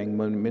the thing,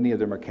 when many of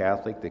them are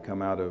Catholic, they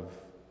come out of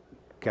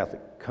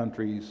Catholic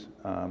countries.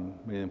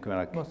 Many of them come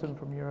out of most of them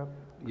from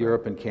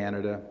Europe and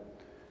Canada.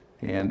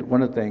 And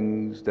one of the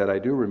things that I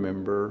do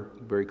remember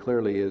very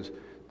clearly is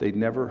they'd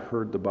never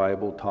heard the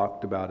Bible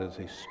talked about as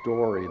a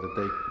story that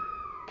they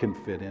can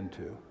fit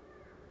into.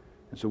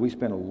 And so we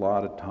spent a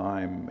lot of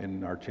time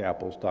in our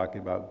chapels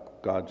talking about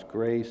God's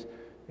grace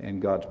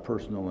and God's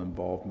personal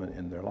involvement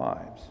in their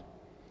lives.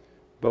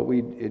 But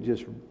it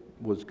just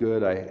was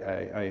good.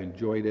 I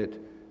enjoyed it.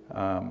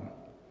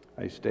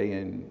 I stay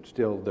in,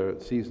 still the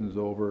season's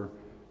over,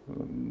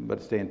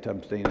 but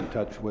I'm staying in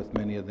touch with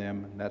many of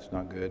them, and that's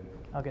not good.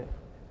 I'll get it.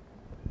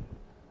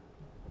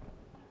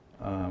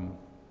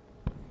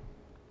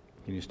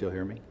 Can you still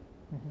hear me?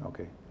 Mm-hmm.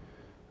 Okay.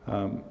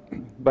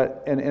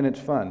 But it's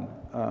fun.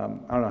 I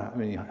don't know how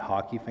many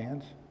hockey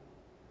fans.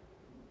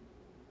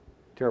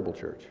 Terrible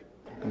church.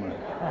 Come on.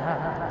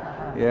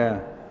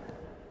 Yeah.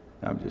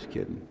 I'm just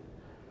kidding.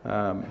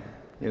 I'm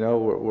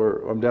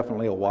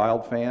definitely a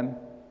Wild fan,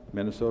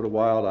 Minnesota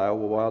Wild,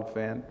 Iowa Wild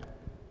fan.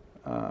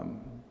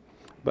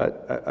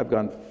 But I've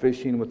gone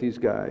fishing with these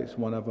guys.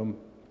 One of them,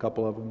 a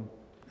couple of them,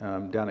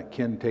 down at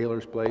Ken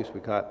Taylor's place.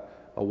 We caught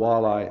a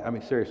walleye. I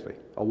mean, seriously,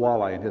 a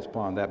walleye in his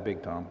pond, that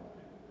big, Tom.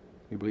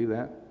 You believe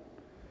that?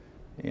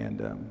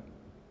 And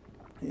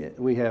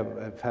we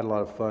have had a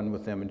lot of fun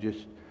with them, and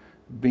just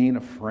being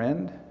a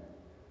friend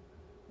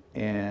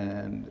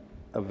and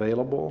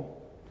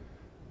available.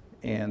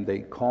 And they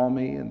call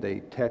me and they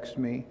text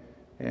me.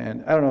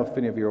 And I don't know if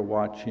any of you are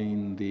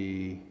watching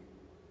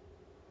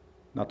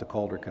not the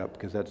Calder Cup,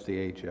 because that's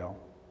the AHL,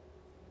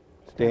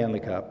 Stanley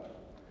Cup.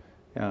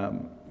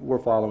 We're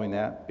following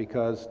that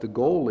because the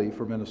goalie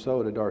for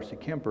Minnesota, Darcy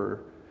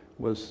Kemper,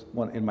 was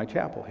in my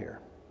chapel here.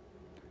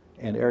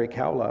 And Eric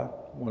Howla,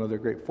 one of their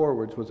great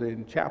forwards, was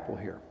in chapel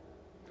here.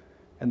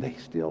 And they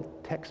still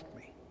text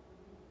me.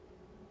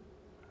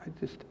 I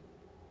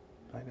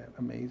find that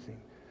amazing.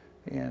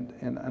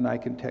 And I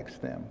can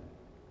text them.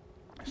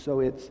 So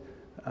it's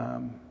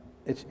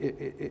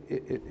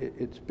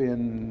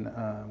been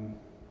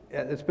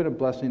a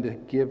blessing to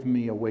give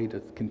me a way to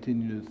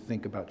continue to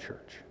think about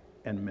church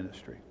and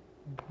ministry.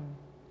 Mm-hmm.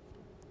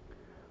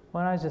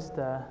 When I just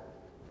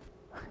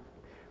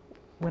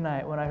when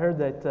I heard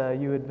that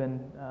you had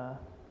been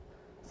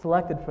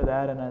selected for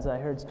that, and as I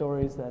heard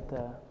stories that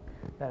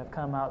have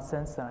come out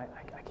since then, I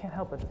can't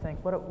help but to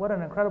think what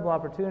an incredible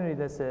opportunity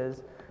this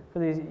is for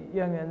these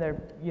young, and they're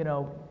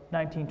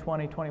 19,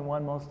 20,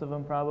 21, most of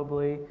them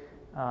probably,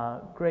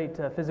 great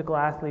physical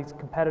athletes,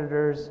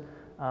 competitors,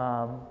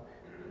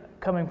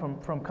 coming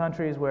from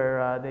countries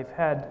where they've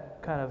had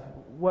kind of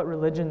what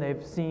religion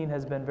they've seen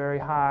has been very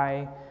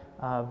high,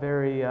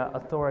 very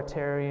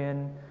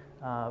authoritarian,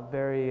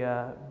 very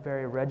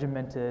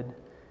regimented,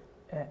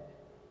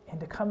 and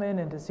to come in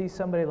and to see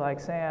somebody like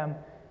Sam,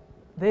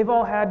 they've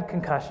all had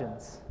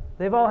concussions,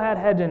 they've all had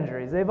head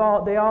injuries, they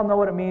all know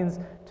what it means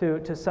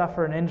to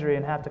suffer an injury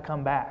and have to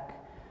come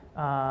back,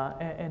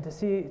 and to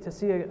see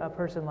a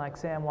person like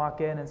Sam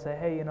walk in and say,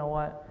 hey, you know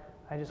what?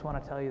 I just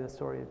want to tell you the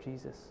story of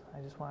Jesus.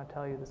 I just want to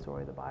tell you the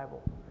story of the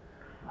Bible.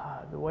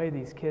 The way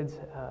these these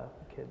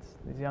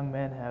young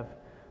men have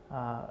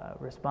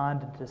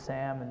responded to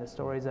Sam and the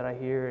stories that I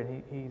hear,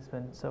 and he's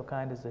been so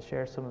kind as to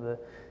share some of the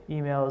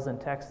emails and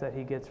texts that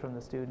he gets from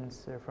the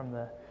students or from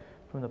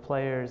the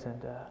players,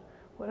 and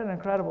what an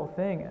incredible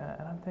thing.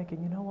 And I'm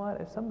thinking, you know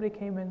what? If somebody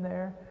came in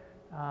there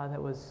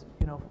that was,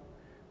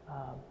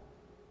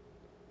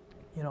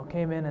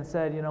 came in and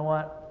said, you know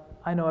what?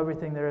 I know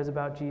everything there is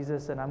about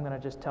Jesus, and I'm going to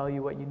just tell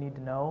you what you need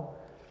to know.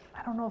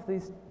 I don't know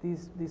if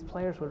these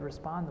players would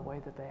respond the way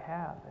that they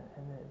have,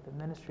 and the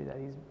ministry that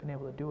he's been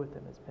able to do with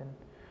them has been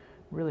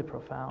really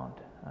profound.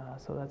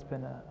 So that's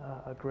been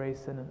a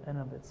grace in and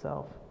of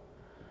itself.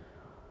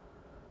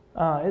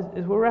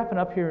 As we're wrapping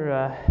up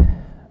here,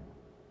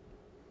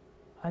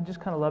 I'd just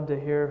kind of love to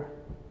hear,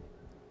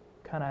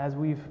 kind of as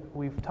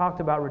we've talked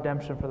about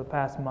redemption for the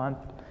past month,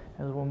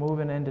 as we're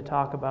moving in to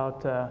talk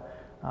about the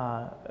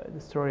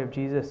story of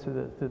Jesus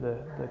through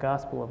the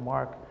Gospel of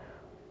Mark.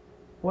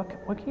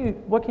 What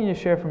can you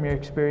share from your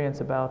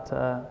experience about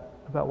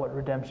what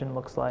redemption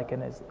looks like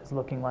and is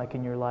looking like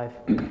in your life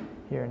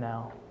here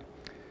now?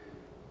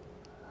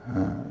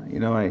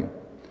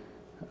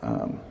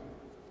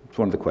 It's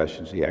one of the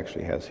questions he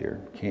actually has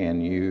here.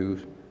 Can you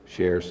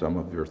share some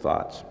of your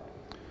thoughts?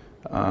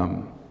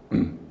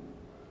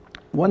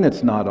 One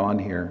that's not on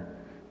here,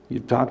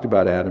 you've talked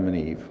about Adam and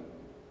Eve.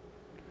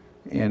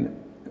 And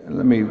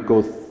let me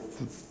go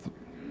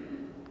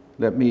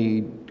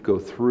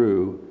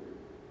through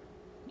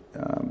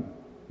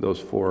those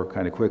four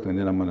kind of quickly, and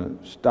then I'm going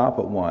to stop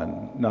at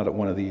one, not at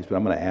one of these, but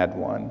I'm going to add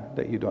one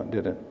that you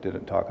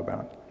didn't talk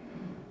about.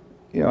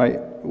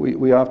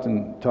 We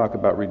often talk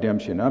about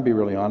redemption. I'll be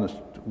really honest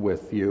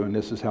with you, and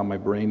this is how my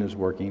brain is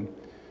working,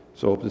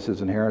 so hope this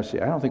isn't heresy.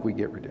 I don't think we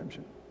get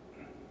redemption.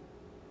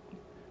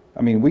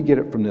 I mean, we get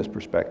it from this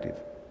perspective.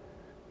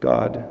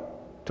 God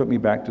took me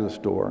back to the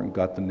store and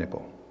got the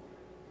nickel,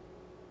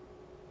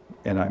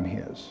 and I'm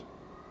his.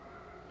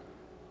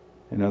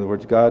 In other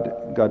words,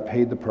 God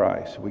paid the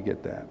price. We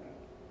get that.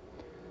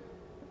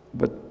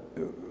 But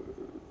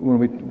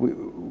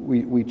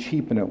when we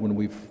cheapen it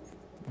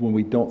when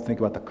we don't think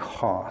about the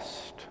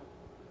cost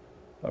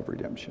of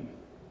redemption.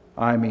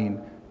 I mean,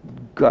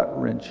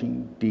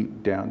 gut-wrenching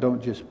deep down.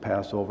 Don't just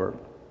pass over,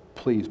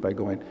 please, by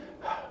going,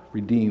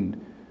 redeemed.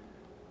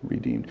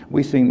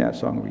 We sing that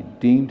song,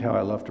 redeemed, how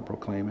I love to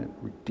proclaim it,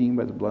 redeemed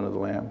by the blood of the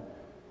Lamb.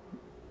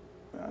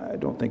 I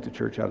don't think the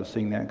church ought to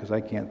sing that because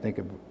I can't think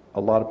of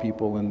a lot of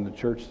people in the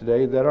church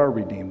today that are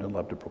redeemed and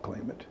love to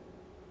proclaim it.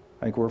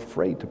 I think we're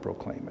afraid to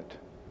proclaim it.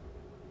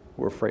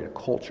 We're afraid of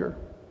culture.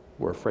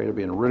 We're afraid of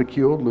being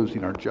ridiculed,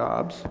 losing our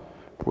jobs.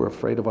 We're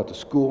afraid of what the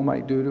school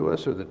might do to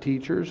us, or the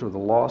teachers, or the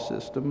law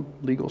system,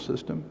 legal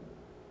system.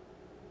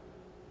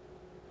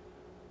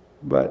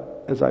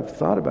 But as I've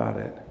thought about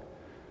it,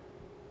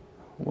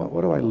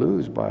 what do I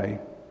lose by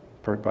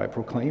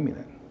proclaiming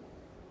it?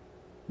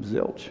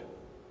 Zilch.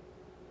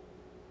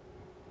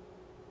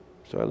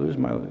 So I lose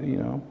my,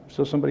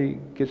 so somebody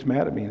gets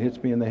mad at me and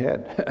hits me in the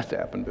head. That's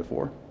happened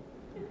before,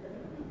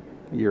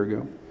 a year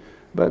ago.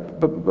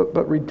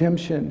 But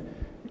redemption,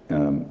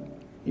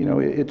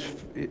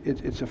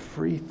 it's a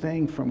free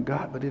thing from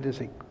God, but it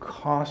is a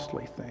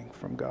costly thing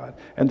from God.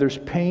 And there's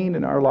pain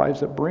in our lives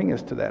that bring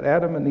us to that.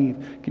 Adam and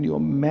Eve, can you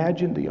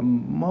imagine the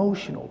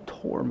emotional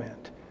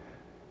torment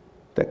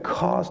that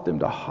caused them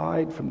to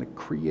hide from the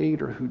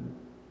Creator who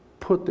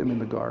put them in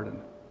the garden?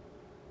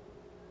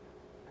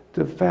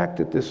 The fact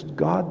that this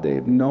God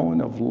they've known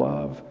of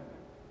love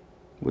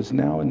was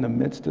now in the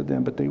midst of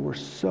them, but they were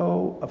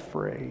so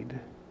afraid.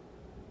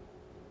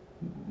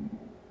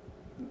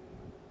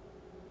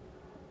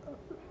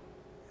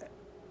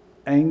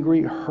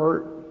 Angry,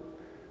 hurt,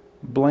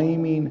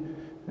 blaming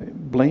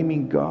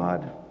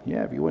God.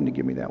 Yeah, if you wouldn't have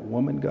given me that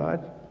woman,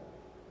 God.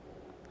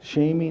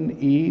 Shaming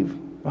Eve.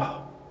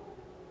 Oh,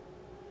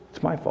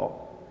 it's my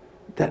fault.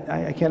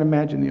 I can't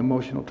imagine the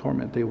emotional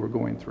torment they were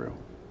going through.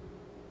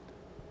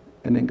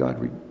 And then God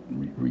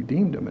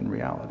redeemed them in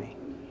reality.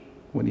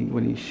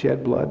 When he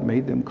shed blood,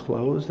 made them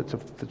clothes,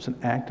 that's an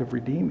act of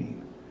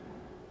redeeming.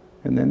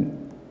 And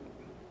then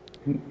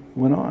he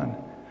went on.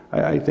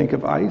 I think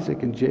of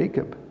Isaac and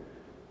Jacob,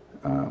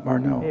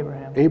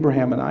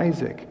 Abraham and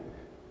Isaac.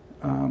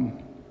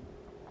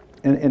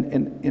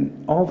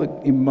 And all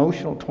the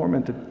emotional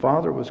torment that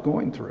father was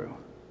going through,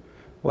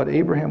 what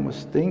Abraham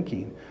was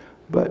thinking.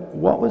 But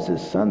what was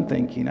his son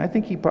thinking? I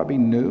think he probably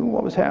knew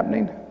what was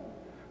happening,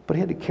 but he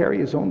had to carry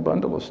his own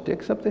bundle of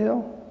sticks up the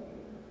hill.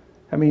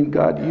 I mean,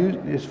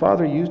 his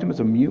father used him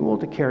as a mule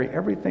to carry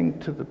everything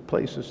to the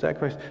place of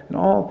sacrifice, and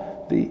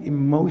all the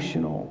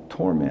emotional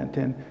torment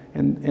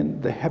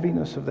and the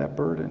heaviness of that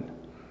burden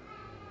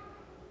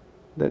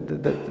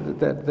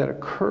that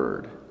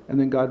occurred, and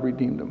then God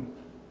redeemed him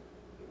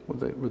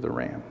with a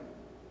ram.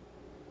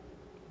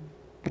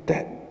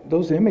 But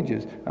those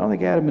images, I don't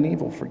think Adam and Eve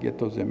will forget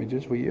those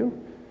images, will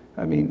you?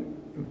 I mean,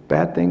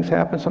 bad things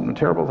happen, something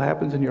terrible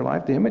happens in your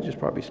life, the image is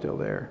probably still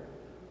there.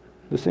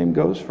 The same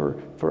goes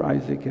for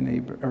Isaac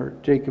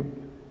and Jacob,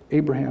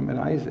 Abraham and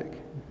Isaac.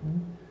 Mm-hmm.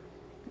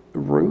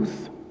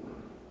 Ruth,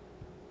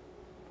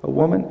 a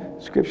woman,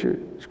 Scripture,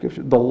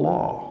 the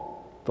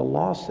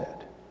law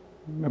said,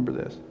 remember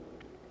this,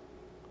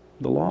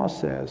 the law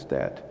says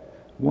that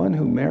one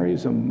who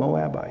marries a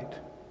Moabite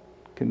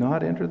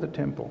cannot enter the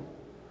temple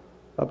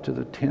up to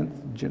the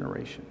 10th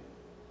generation.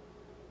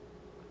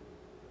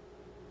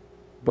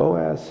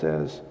 Boaz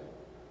says,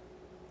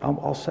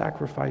 I'll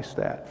sacrifice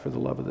that for the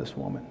love of this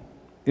woman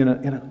in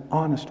an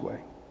honest way.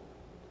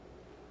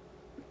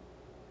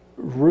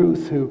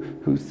 Ruth,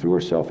 who threw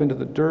herself into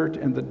the dirt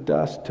and the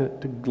dust to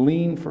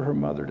glean for her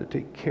mother, to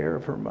take care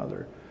of her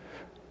mother.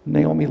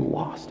 Naomi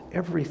lost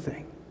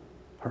everything.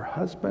 Her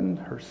husband,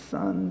 her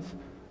sons,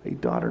 a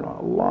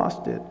daughter-in-law,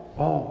 lost it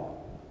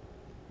all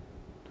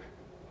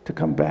to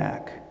come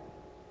back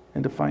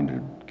and to find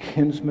a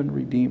kinsman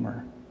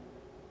redeemer.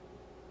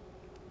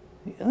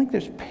 I think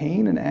there's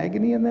pain and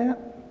agony in that.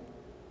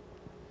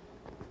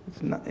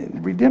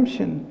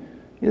 Redemption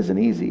isn't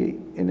easy,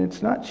 and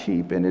it's not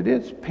cheap, and it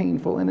is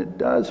painful, and it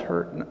does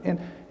hurt,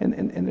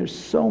 and there's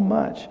so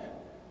much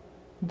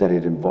that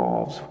it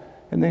involves.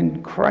 And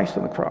then Christ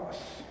on the cross.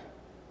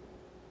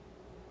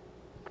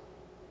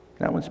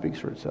 That one speaks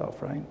for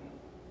itself, right?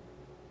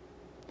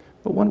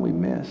 But one we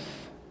miss,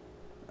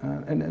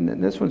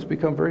 and this one's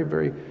become very,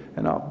 very,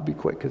 and I'll be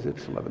quick because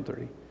it's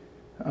 11:30.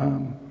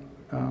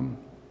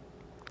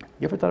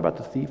 You ever thought about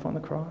the thief on the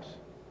cross?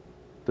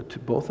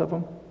 Both of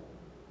them?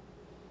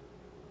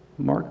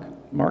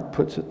 Mark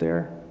puts it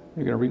there.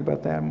 You're going to read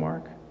about that in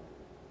Mark.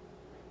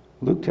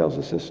 Luke tells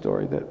us this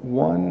story, that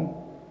one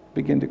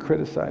began to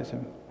criticize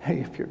him. Hey,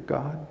 if you're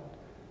God,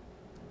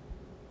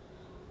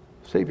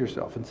 save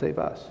yourself and save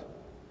us.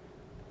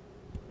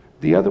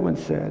 The other one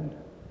said,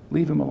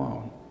 leave him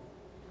alone.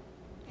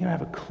 You don't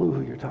have a clue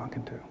who you're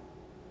talking to.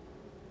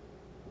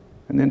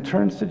 And then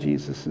turns to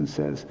Jesus and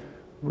says,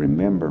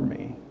 remember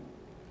me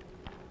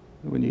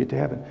when you get to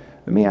heaven.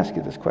 Let me ask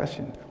you this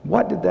question.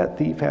 What did that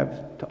thief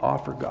have to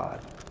offer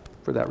God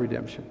for that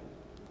redemption?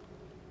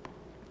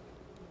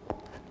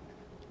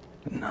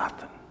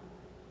 Nothing.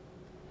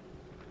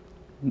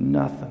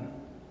 Nothing.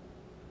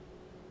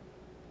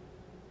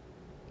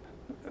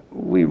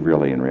 We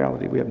really, in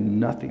reality, we have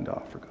nothing to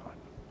offer God.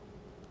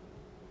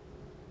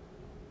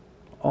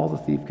 All the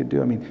thief could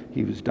do,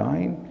 he was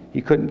dying.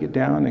 He couldn't get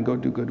down and go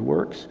do good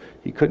works.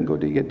 He couldn't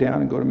get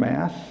down and go to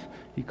Mass.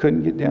 He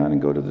couldn't get down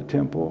and go to the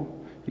temple.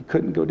 He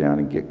couldn't go down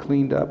and get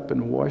cleaned up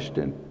and washed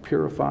and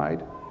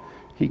purified.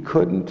 He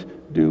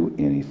couldn't do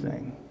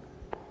anything.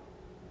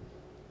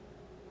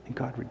 And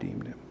God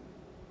redeemed him.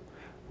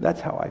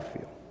 That's how I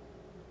feel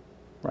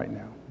right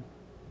now.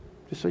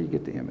 Just so you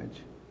get the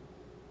image.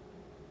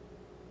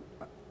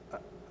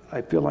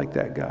 I feel like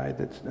that guy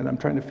and I'm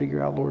trying to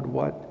figure out, Lord,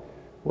 what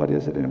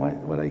is it? And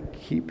what I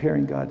keep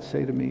hearing God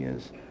say to me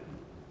is,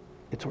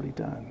 it's already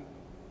done.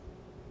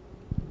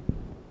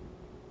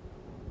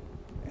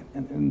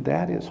 And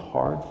that is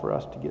hard for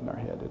us to get in our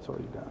head. It's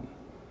already done.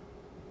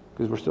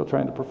 Because we're still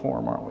trying to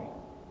perform, aren't we?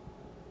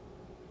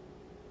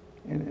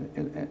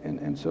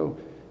 And so,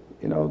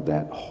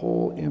 that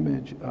whole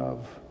image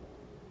of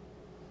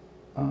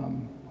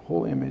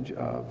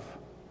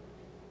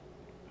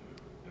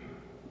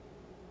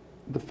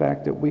the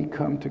fact that we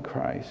come to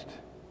Christ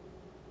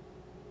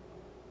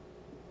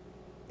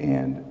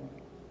and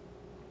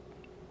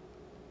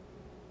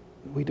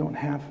we don't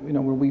have,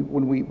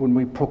 when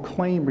we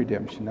proclaim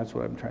redemption, that's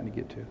what I'm trying to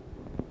get to.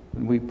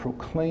 When we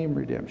proclaim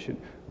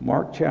redemption,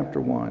 Mark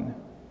chapter 1,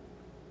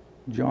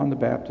 John the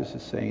Baptist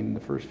is saying in the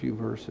first few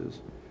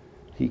verses,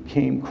 he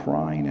came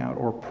crying out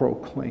or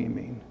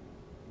proclaiming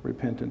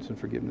repentance and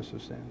forgiveness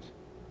of sins.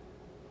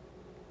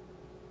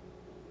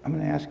 I'm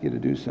going to ask you to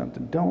do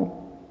something. Don't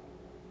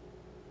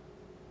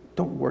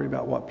worry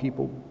about what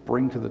people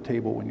bring to the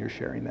table when you're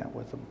sharing that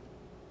with them.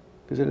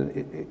 Because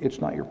it's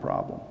not your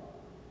problem.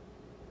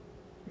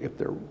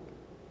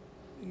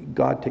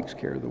 God takes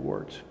care of the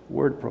words.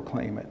 We're to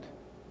proclaim it.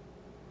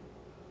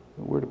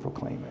 We're to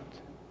proclaim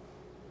it.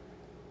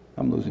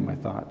 I'm losing my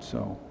thoughts,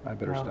 so I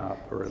better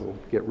stop or it'll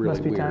get really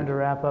weird. Must be time to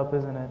wrap up,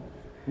 isn't it?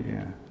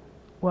 Yeah.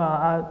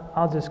 Well,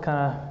 I'll just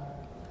kind of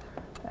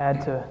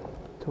add to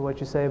what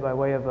you say by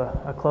way of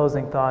a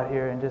closing thought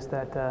here, and just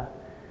that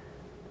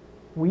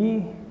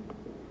we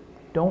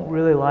don't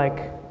really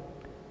like,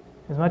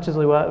 as much as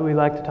we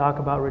like to talk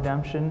about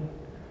redemption,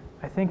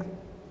 I think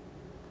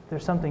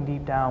there's something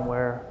deep down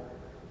where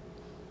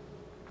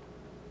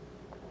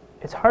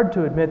it's hard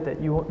to admit that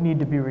you need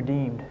to be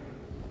redeemed.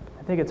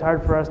 I think it's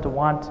hard for us to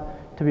want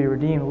to be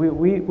redeemed.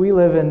 We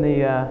live in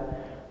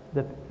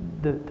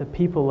the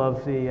people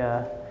of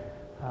the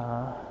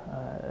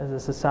as a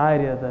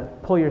society of the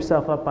pull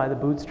yourself up by the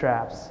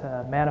bootstraps,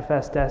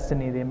 manifest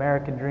destiny, the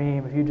American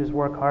dream. If you just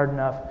work hard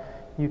enough,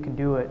 you can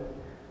do it.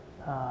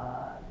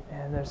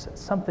 And there's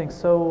something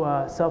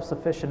so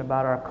self-sufficient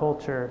about our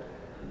culture,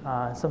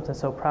 something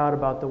so proud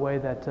about the way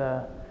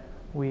that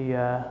we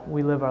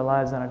live our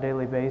lives on a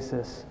daily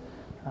basis.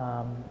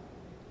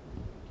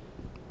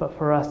 But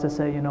for us to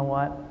say, you know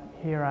what,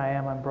 here I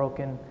am, I'm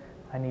broken,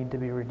 I need to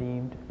be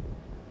redeemed.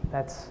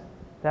 That's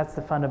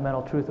the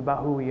fundamental truth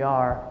about who we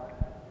are.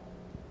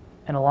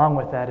 And along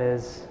with that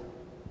is,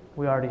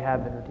 we already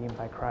have been redeemed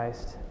by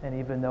Christ. And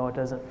even though it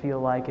doesn't feel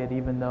like it,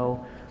 even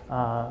though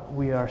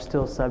we are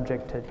still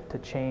subject to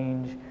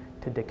change,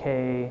 to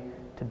decay,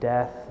 to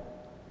death,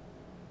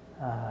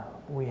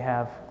 we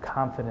have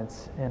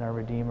confidence in our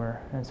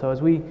Redeemer. And so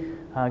as we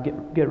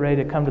get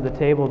ready to come to the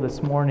table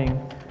this morning,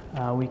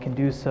 we can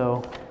do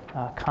so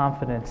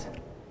confident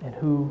in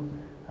who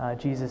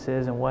Jesus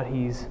is and what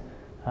He's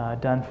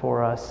done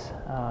for us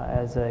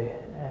as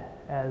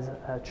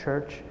a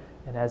church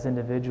and as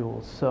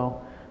individuals.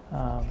 So,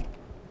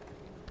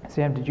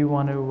 Sam, did you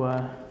want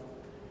to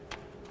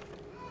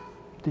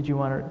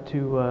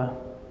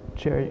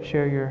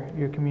share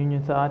your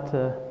communion thought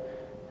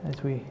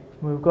as we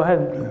move? Go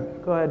ahead,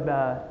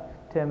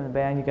 Tim and the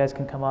band. You guys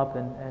can come up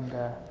and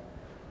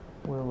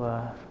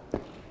we'll.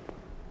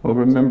 Well,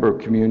 remember,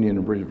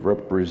 communion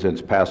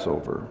represents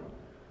Passover,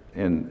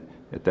 and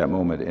at that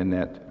moment, in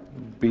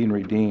that being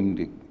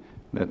redeemed,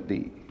 that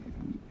the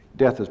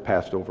death has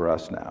passed over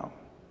us now,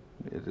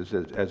 as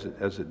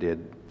it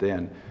did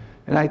then.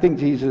 And I think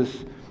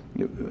Jesus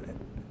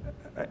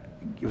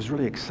was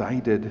really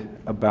excited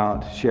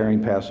about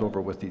sharing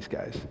Passover with these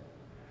guys.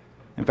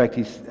 In fact,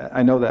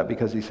 I know that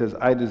because he says,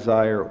 I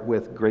desire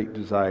with great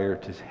desire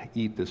to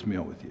eat this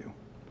meal with you,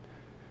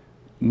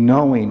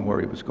 knowing where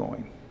he was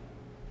going.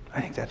 I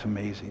think that's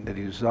amazing, that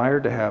he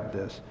desired to have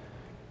this.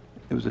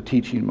 It was a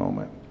teaching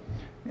moment.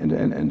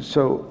 And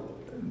so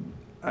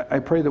I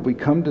pray that we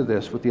come to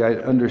this with the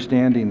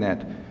understanding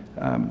that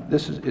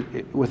this is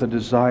with a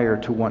desire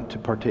to want to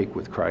partake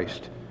with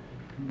Christ,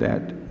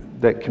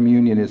 that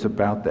communion is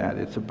about that.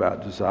 It's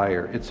about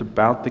desire. It's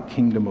about the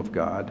kingdom of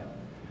God,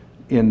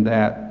 in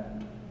that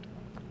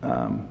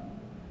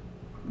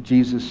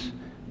Jesus,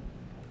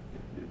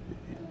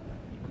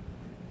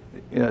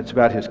 it's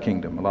about his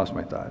kingdom. I lost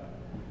my thought.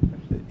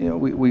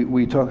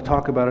 We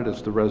talk about it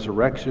as the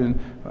resurrection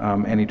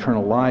and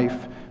eternal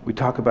life. We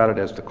talk about it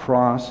as the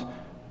cross.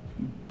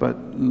 But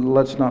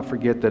let's not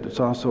forget that it's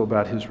also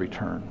about his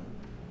return.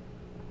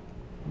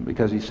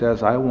 Because he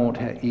says, I won't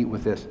eat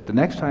with this. The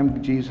next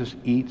time Jesus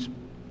eats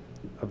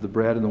of the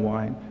bread and the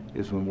wine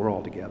is when we're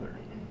all together.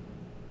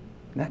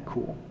 Isn't that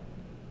cool?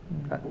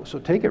 So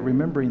take it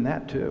remembering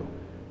that too.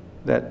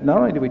 That not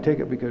only do we take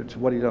it because it's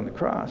what he did on the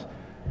cross,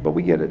 but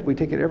we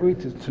take it every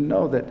week to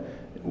know that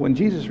when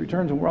Jesus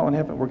returns and we're all in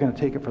heaven, we're going to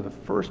take it for the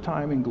first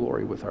time in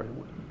glory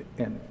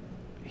and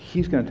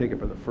he's going to take it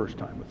for the first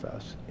time with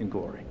us in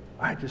glory.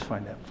 I just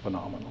find that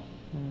phenomenal.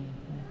 Mm-hmm.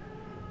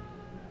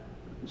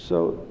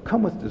 So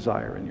come with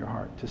desire in your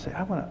heart to say,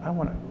 I want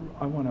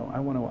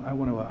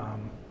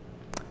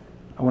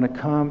to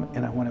come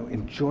and I want to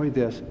enjoy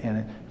this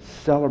and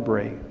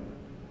celebrate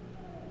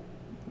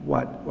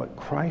what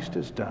Christ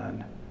has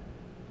done,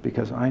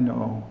 because I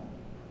know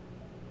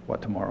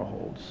what tomorrow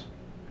holds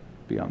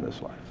beyond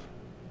this life,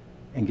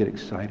 and get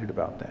excited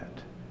about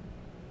that.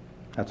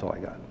 That's all I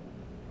got.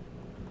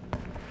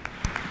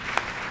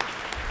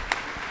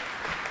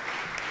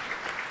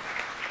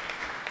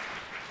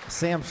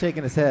 Sam's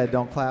shaking his head,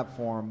 don't clap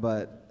for him,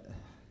 but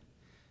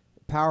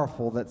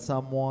powerful that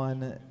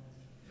someone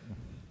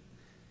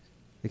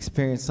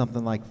experienced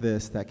something like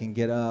this that can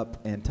get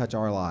up and touch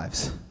our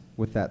lives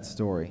with that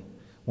story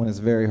when it's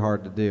very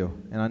hard to do.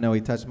 And I know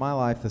he touched my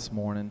life this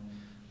morning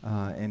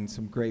and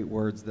some great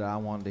words that I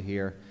wanted to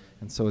hear.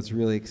 And so it's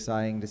really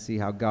exciting to see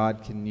how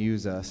God can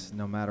use us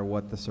no matter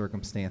what the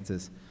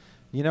circumstances.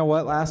 You know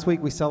what? Last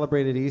week we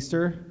celebrated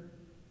Easter.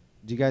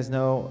 Do you guys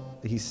know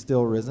he's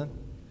still risen?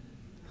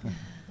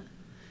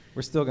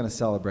 We're still going to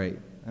celebrate.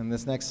 And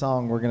this next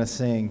song we're going to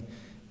sing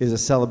is a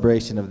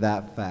celebration of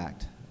that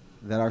fact,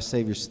 that our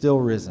Savior's still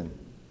risen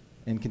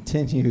and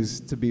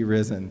continues to be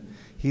risen.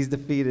 He's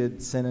defeated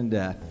sin and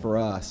death for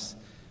us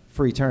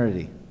for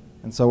eternity.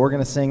 And so we're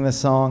going to sing this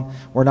song.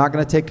 We're not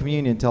going to take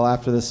communion until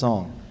after this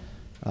song.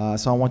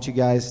 So I want you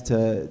guys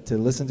to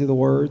listen to the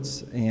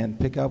words and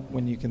pick up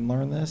when you can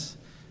learn this,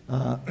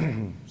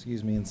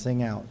 excuse me, and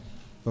sing out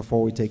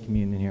before we take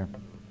communion here.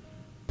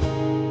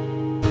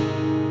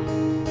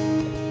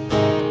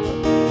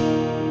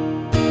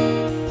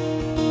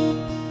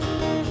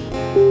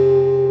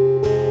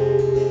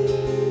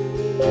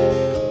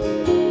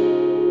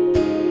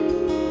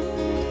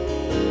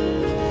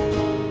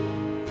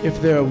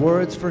 If there are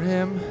words for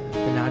him,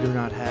 then I do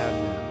not have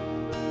them.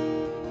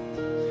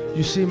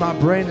 You see, my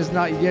brain has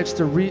not yet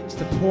reached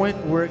the point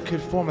where it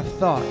could form a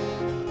thought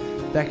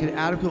that could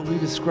adequately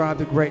describe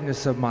the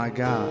greatness of my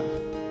God.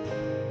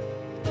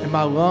 And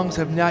my lungs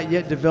have not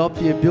yet developed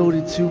the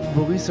ability to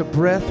release a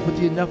breath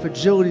with enough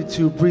agility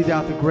to breathe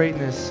out the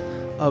greatness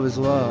of his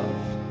love.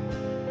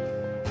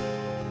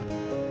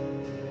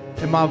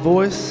 And my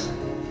voice,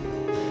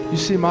 you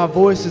see, my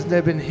voice has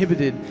never been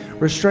inhibited,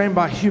 restrained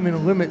by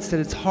human limits that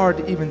it's hard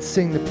to even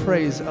sing the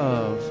praise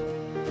of.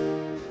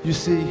 You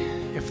see,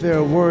 if there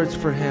are words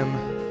for him,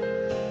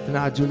 then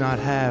I do not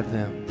have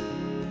them.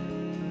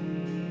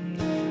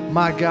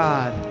 My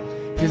God,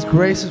 his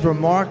grace is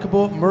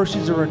remarkable,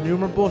 mercies are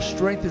innumerable,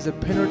 strength is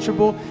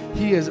impenetrable,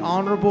 he is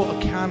honorable,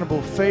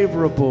 accountable,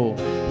 favorable.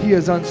 He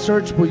is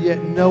unsearchable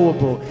yet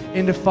knowable,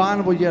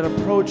 indefinable yet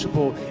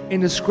approachable,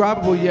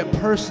 indescribable yet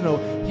personal.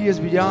 He is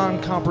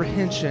beyond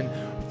comprehension,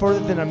 further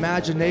than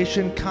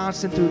imagination,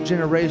 constant through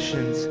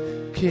generations,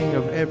 King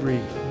of every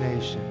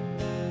nation.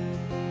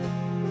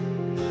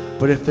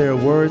 But if there are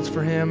words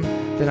for him,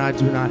 then I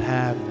do not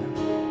have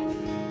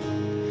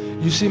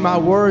them. You see, my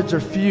words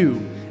are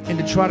few, and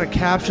to try to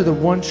capture the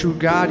one true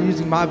God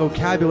using my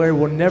vocabulary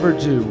will never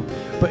do.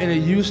 But in a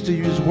use to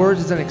use words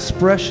as an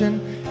expression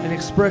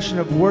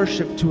of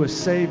worship to a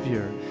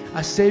Savior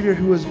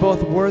who is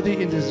both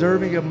worthy and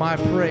deserving of my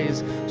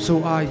praise,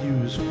 so I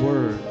use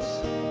words.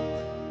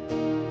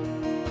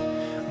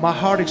 My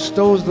heart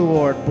extols the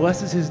Lord,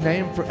 blesses his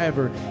name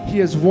forever. He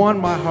has won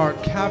my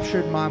heart,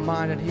 captured my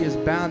mind, and he has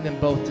bound them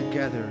both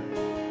together.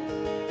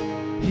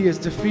 He has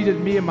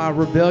defeated me in my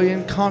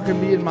rebellion, conquered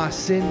me in my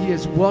sin. He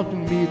has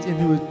welcomed me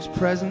into his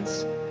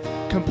presence,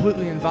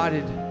 completely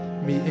invited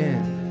me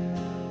in.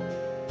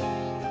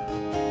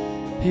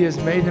 He has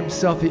made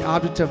himself the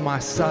object of my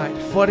sight,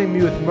 flooding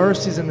me with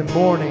mercies in the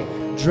morning,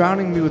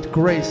 drowning me with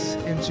grace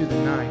into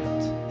the night.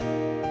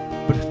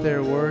 But if there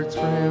are words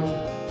for him,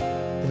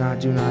 then I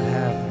do not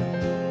have them.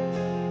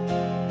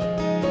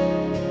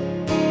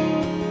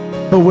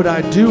 But what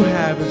I do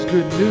have is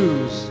good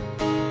news.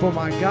 For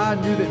my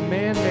God knew that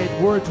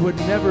man-made words would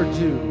never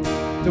do.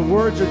 The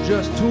words are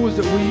just tools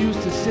that we use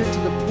to send to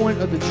the point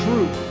of the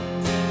truth.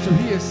 So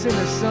he has sent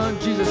his Son,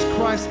 Jesus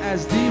Christ,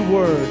 as the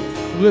Word,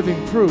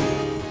 living proof.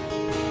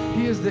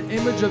 He is the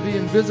image of the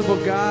invisible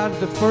God,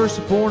 the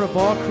firstborn of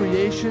all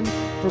creation.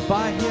 For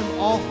by him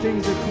all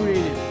things are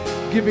created,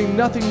 giving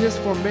nothingness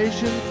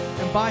formation,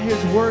 and by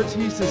his words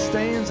he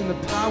sustains in the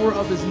power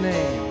of his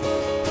name.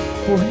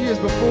 For he is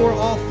before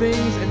all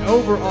things and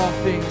over all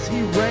things.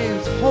 He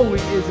reigns, holy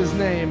is his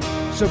name.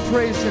 So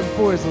praise him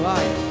for his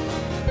life.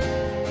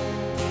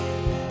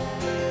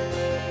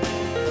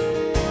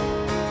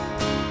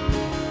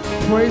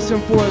 Praise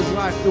him for his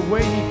life, the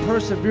way he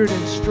persevered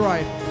in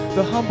strife.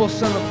 The humble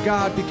Son of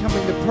God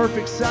becoming the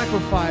perfect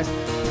sacrifice.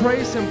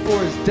 Praise him for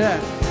his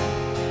death.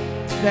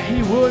 That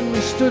he willingly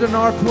stood in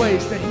our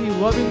place. That he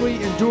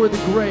lovingly endured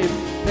the grave.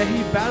 That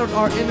he battled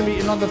our enemy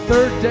and on the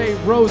third day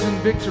rose in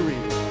victory.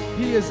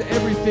 He is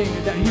everything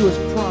that he was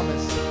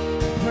promised.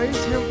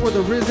 Praise him for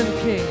the risen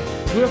King.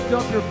 Lift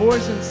up your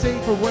voice and sing,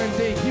 for one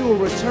day he will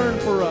return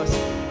for us,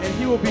 and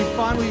he will be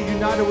finally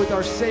united with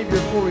our Savior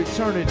for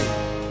eternity.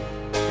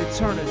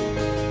 Eternity.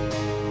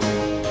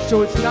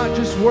 So it's not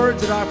just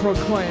words that I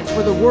proclaim,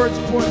 for the words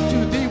point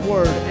to the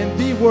Word, and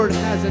the Word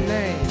has a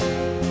name.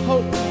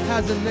 Hope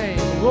has a name.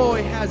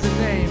 Glory has a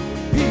name.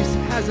 Peace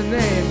has a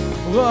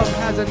name. Love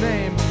has a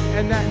name,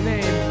 and that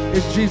name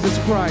is Jesus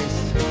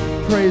Christ.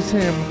 Praise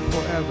him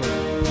forever.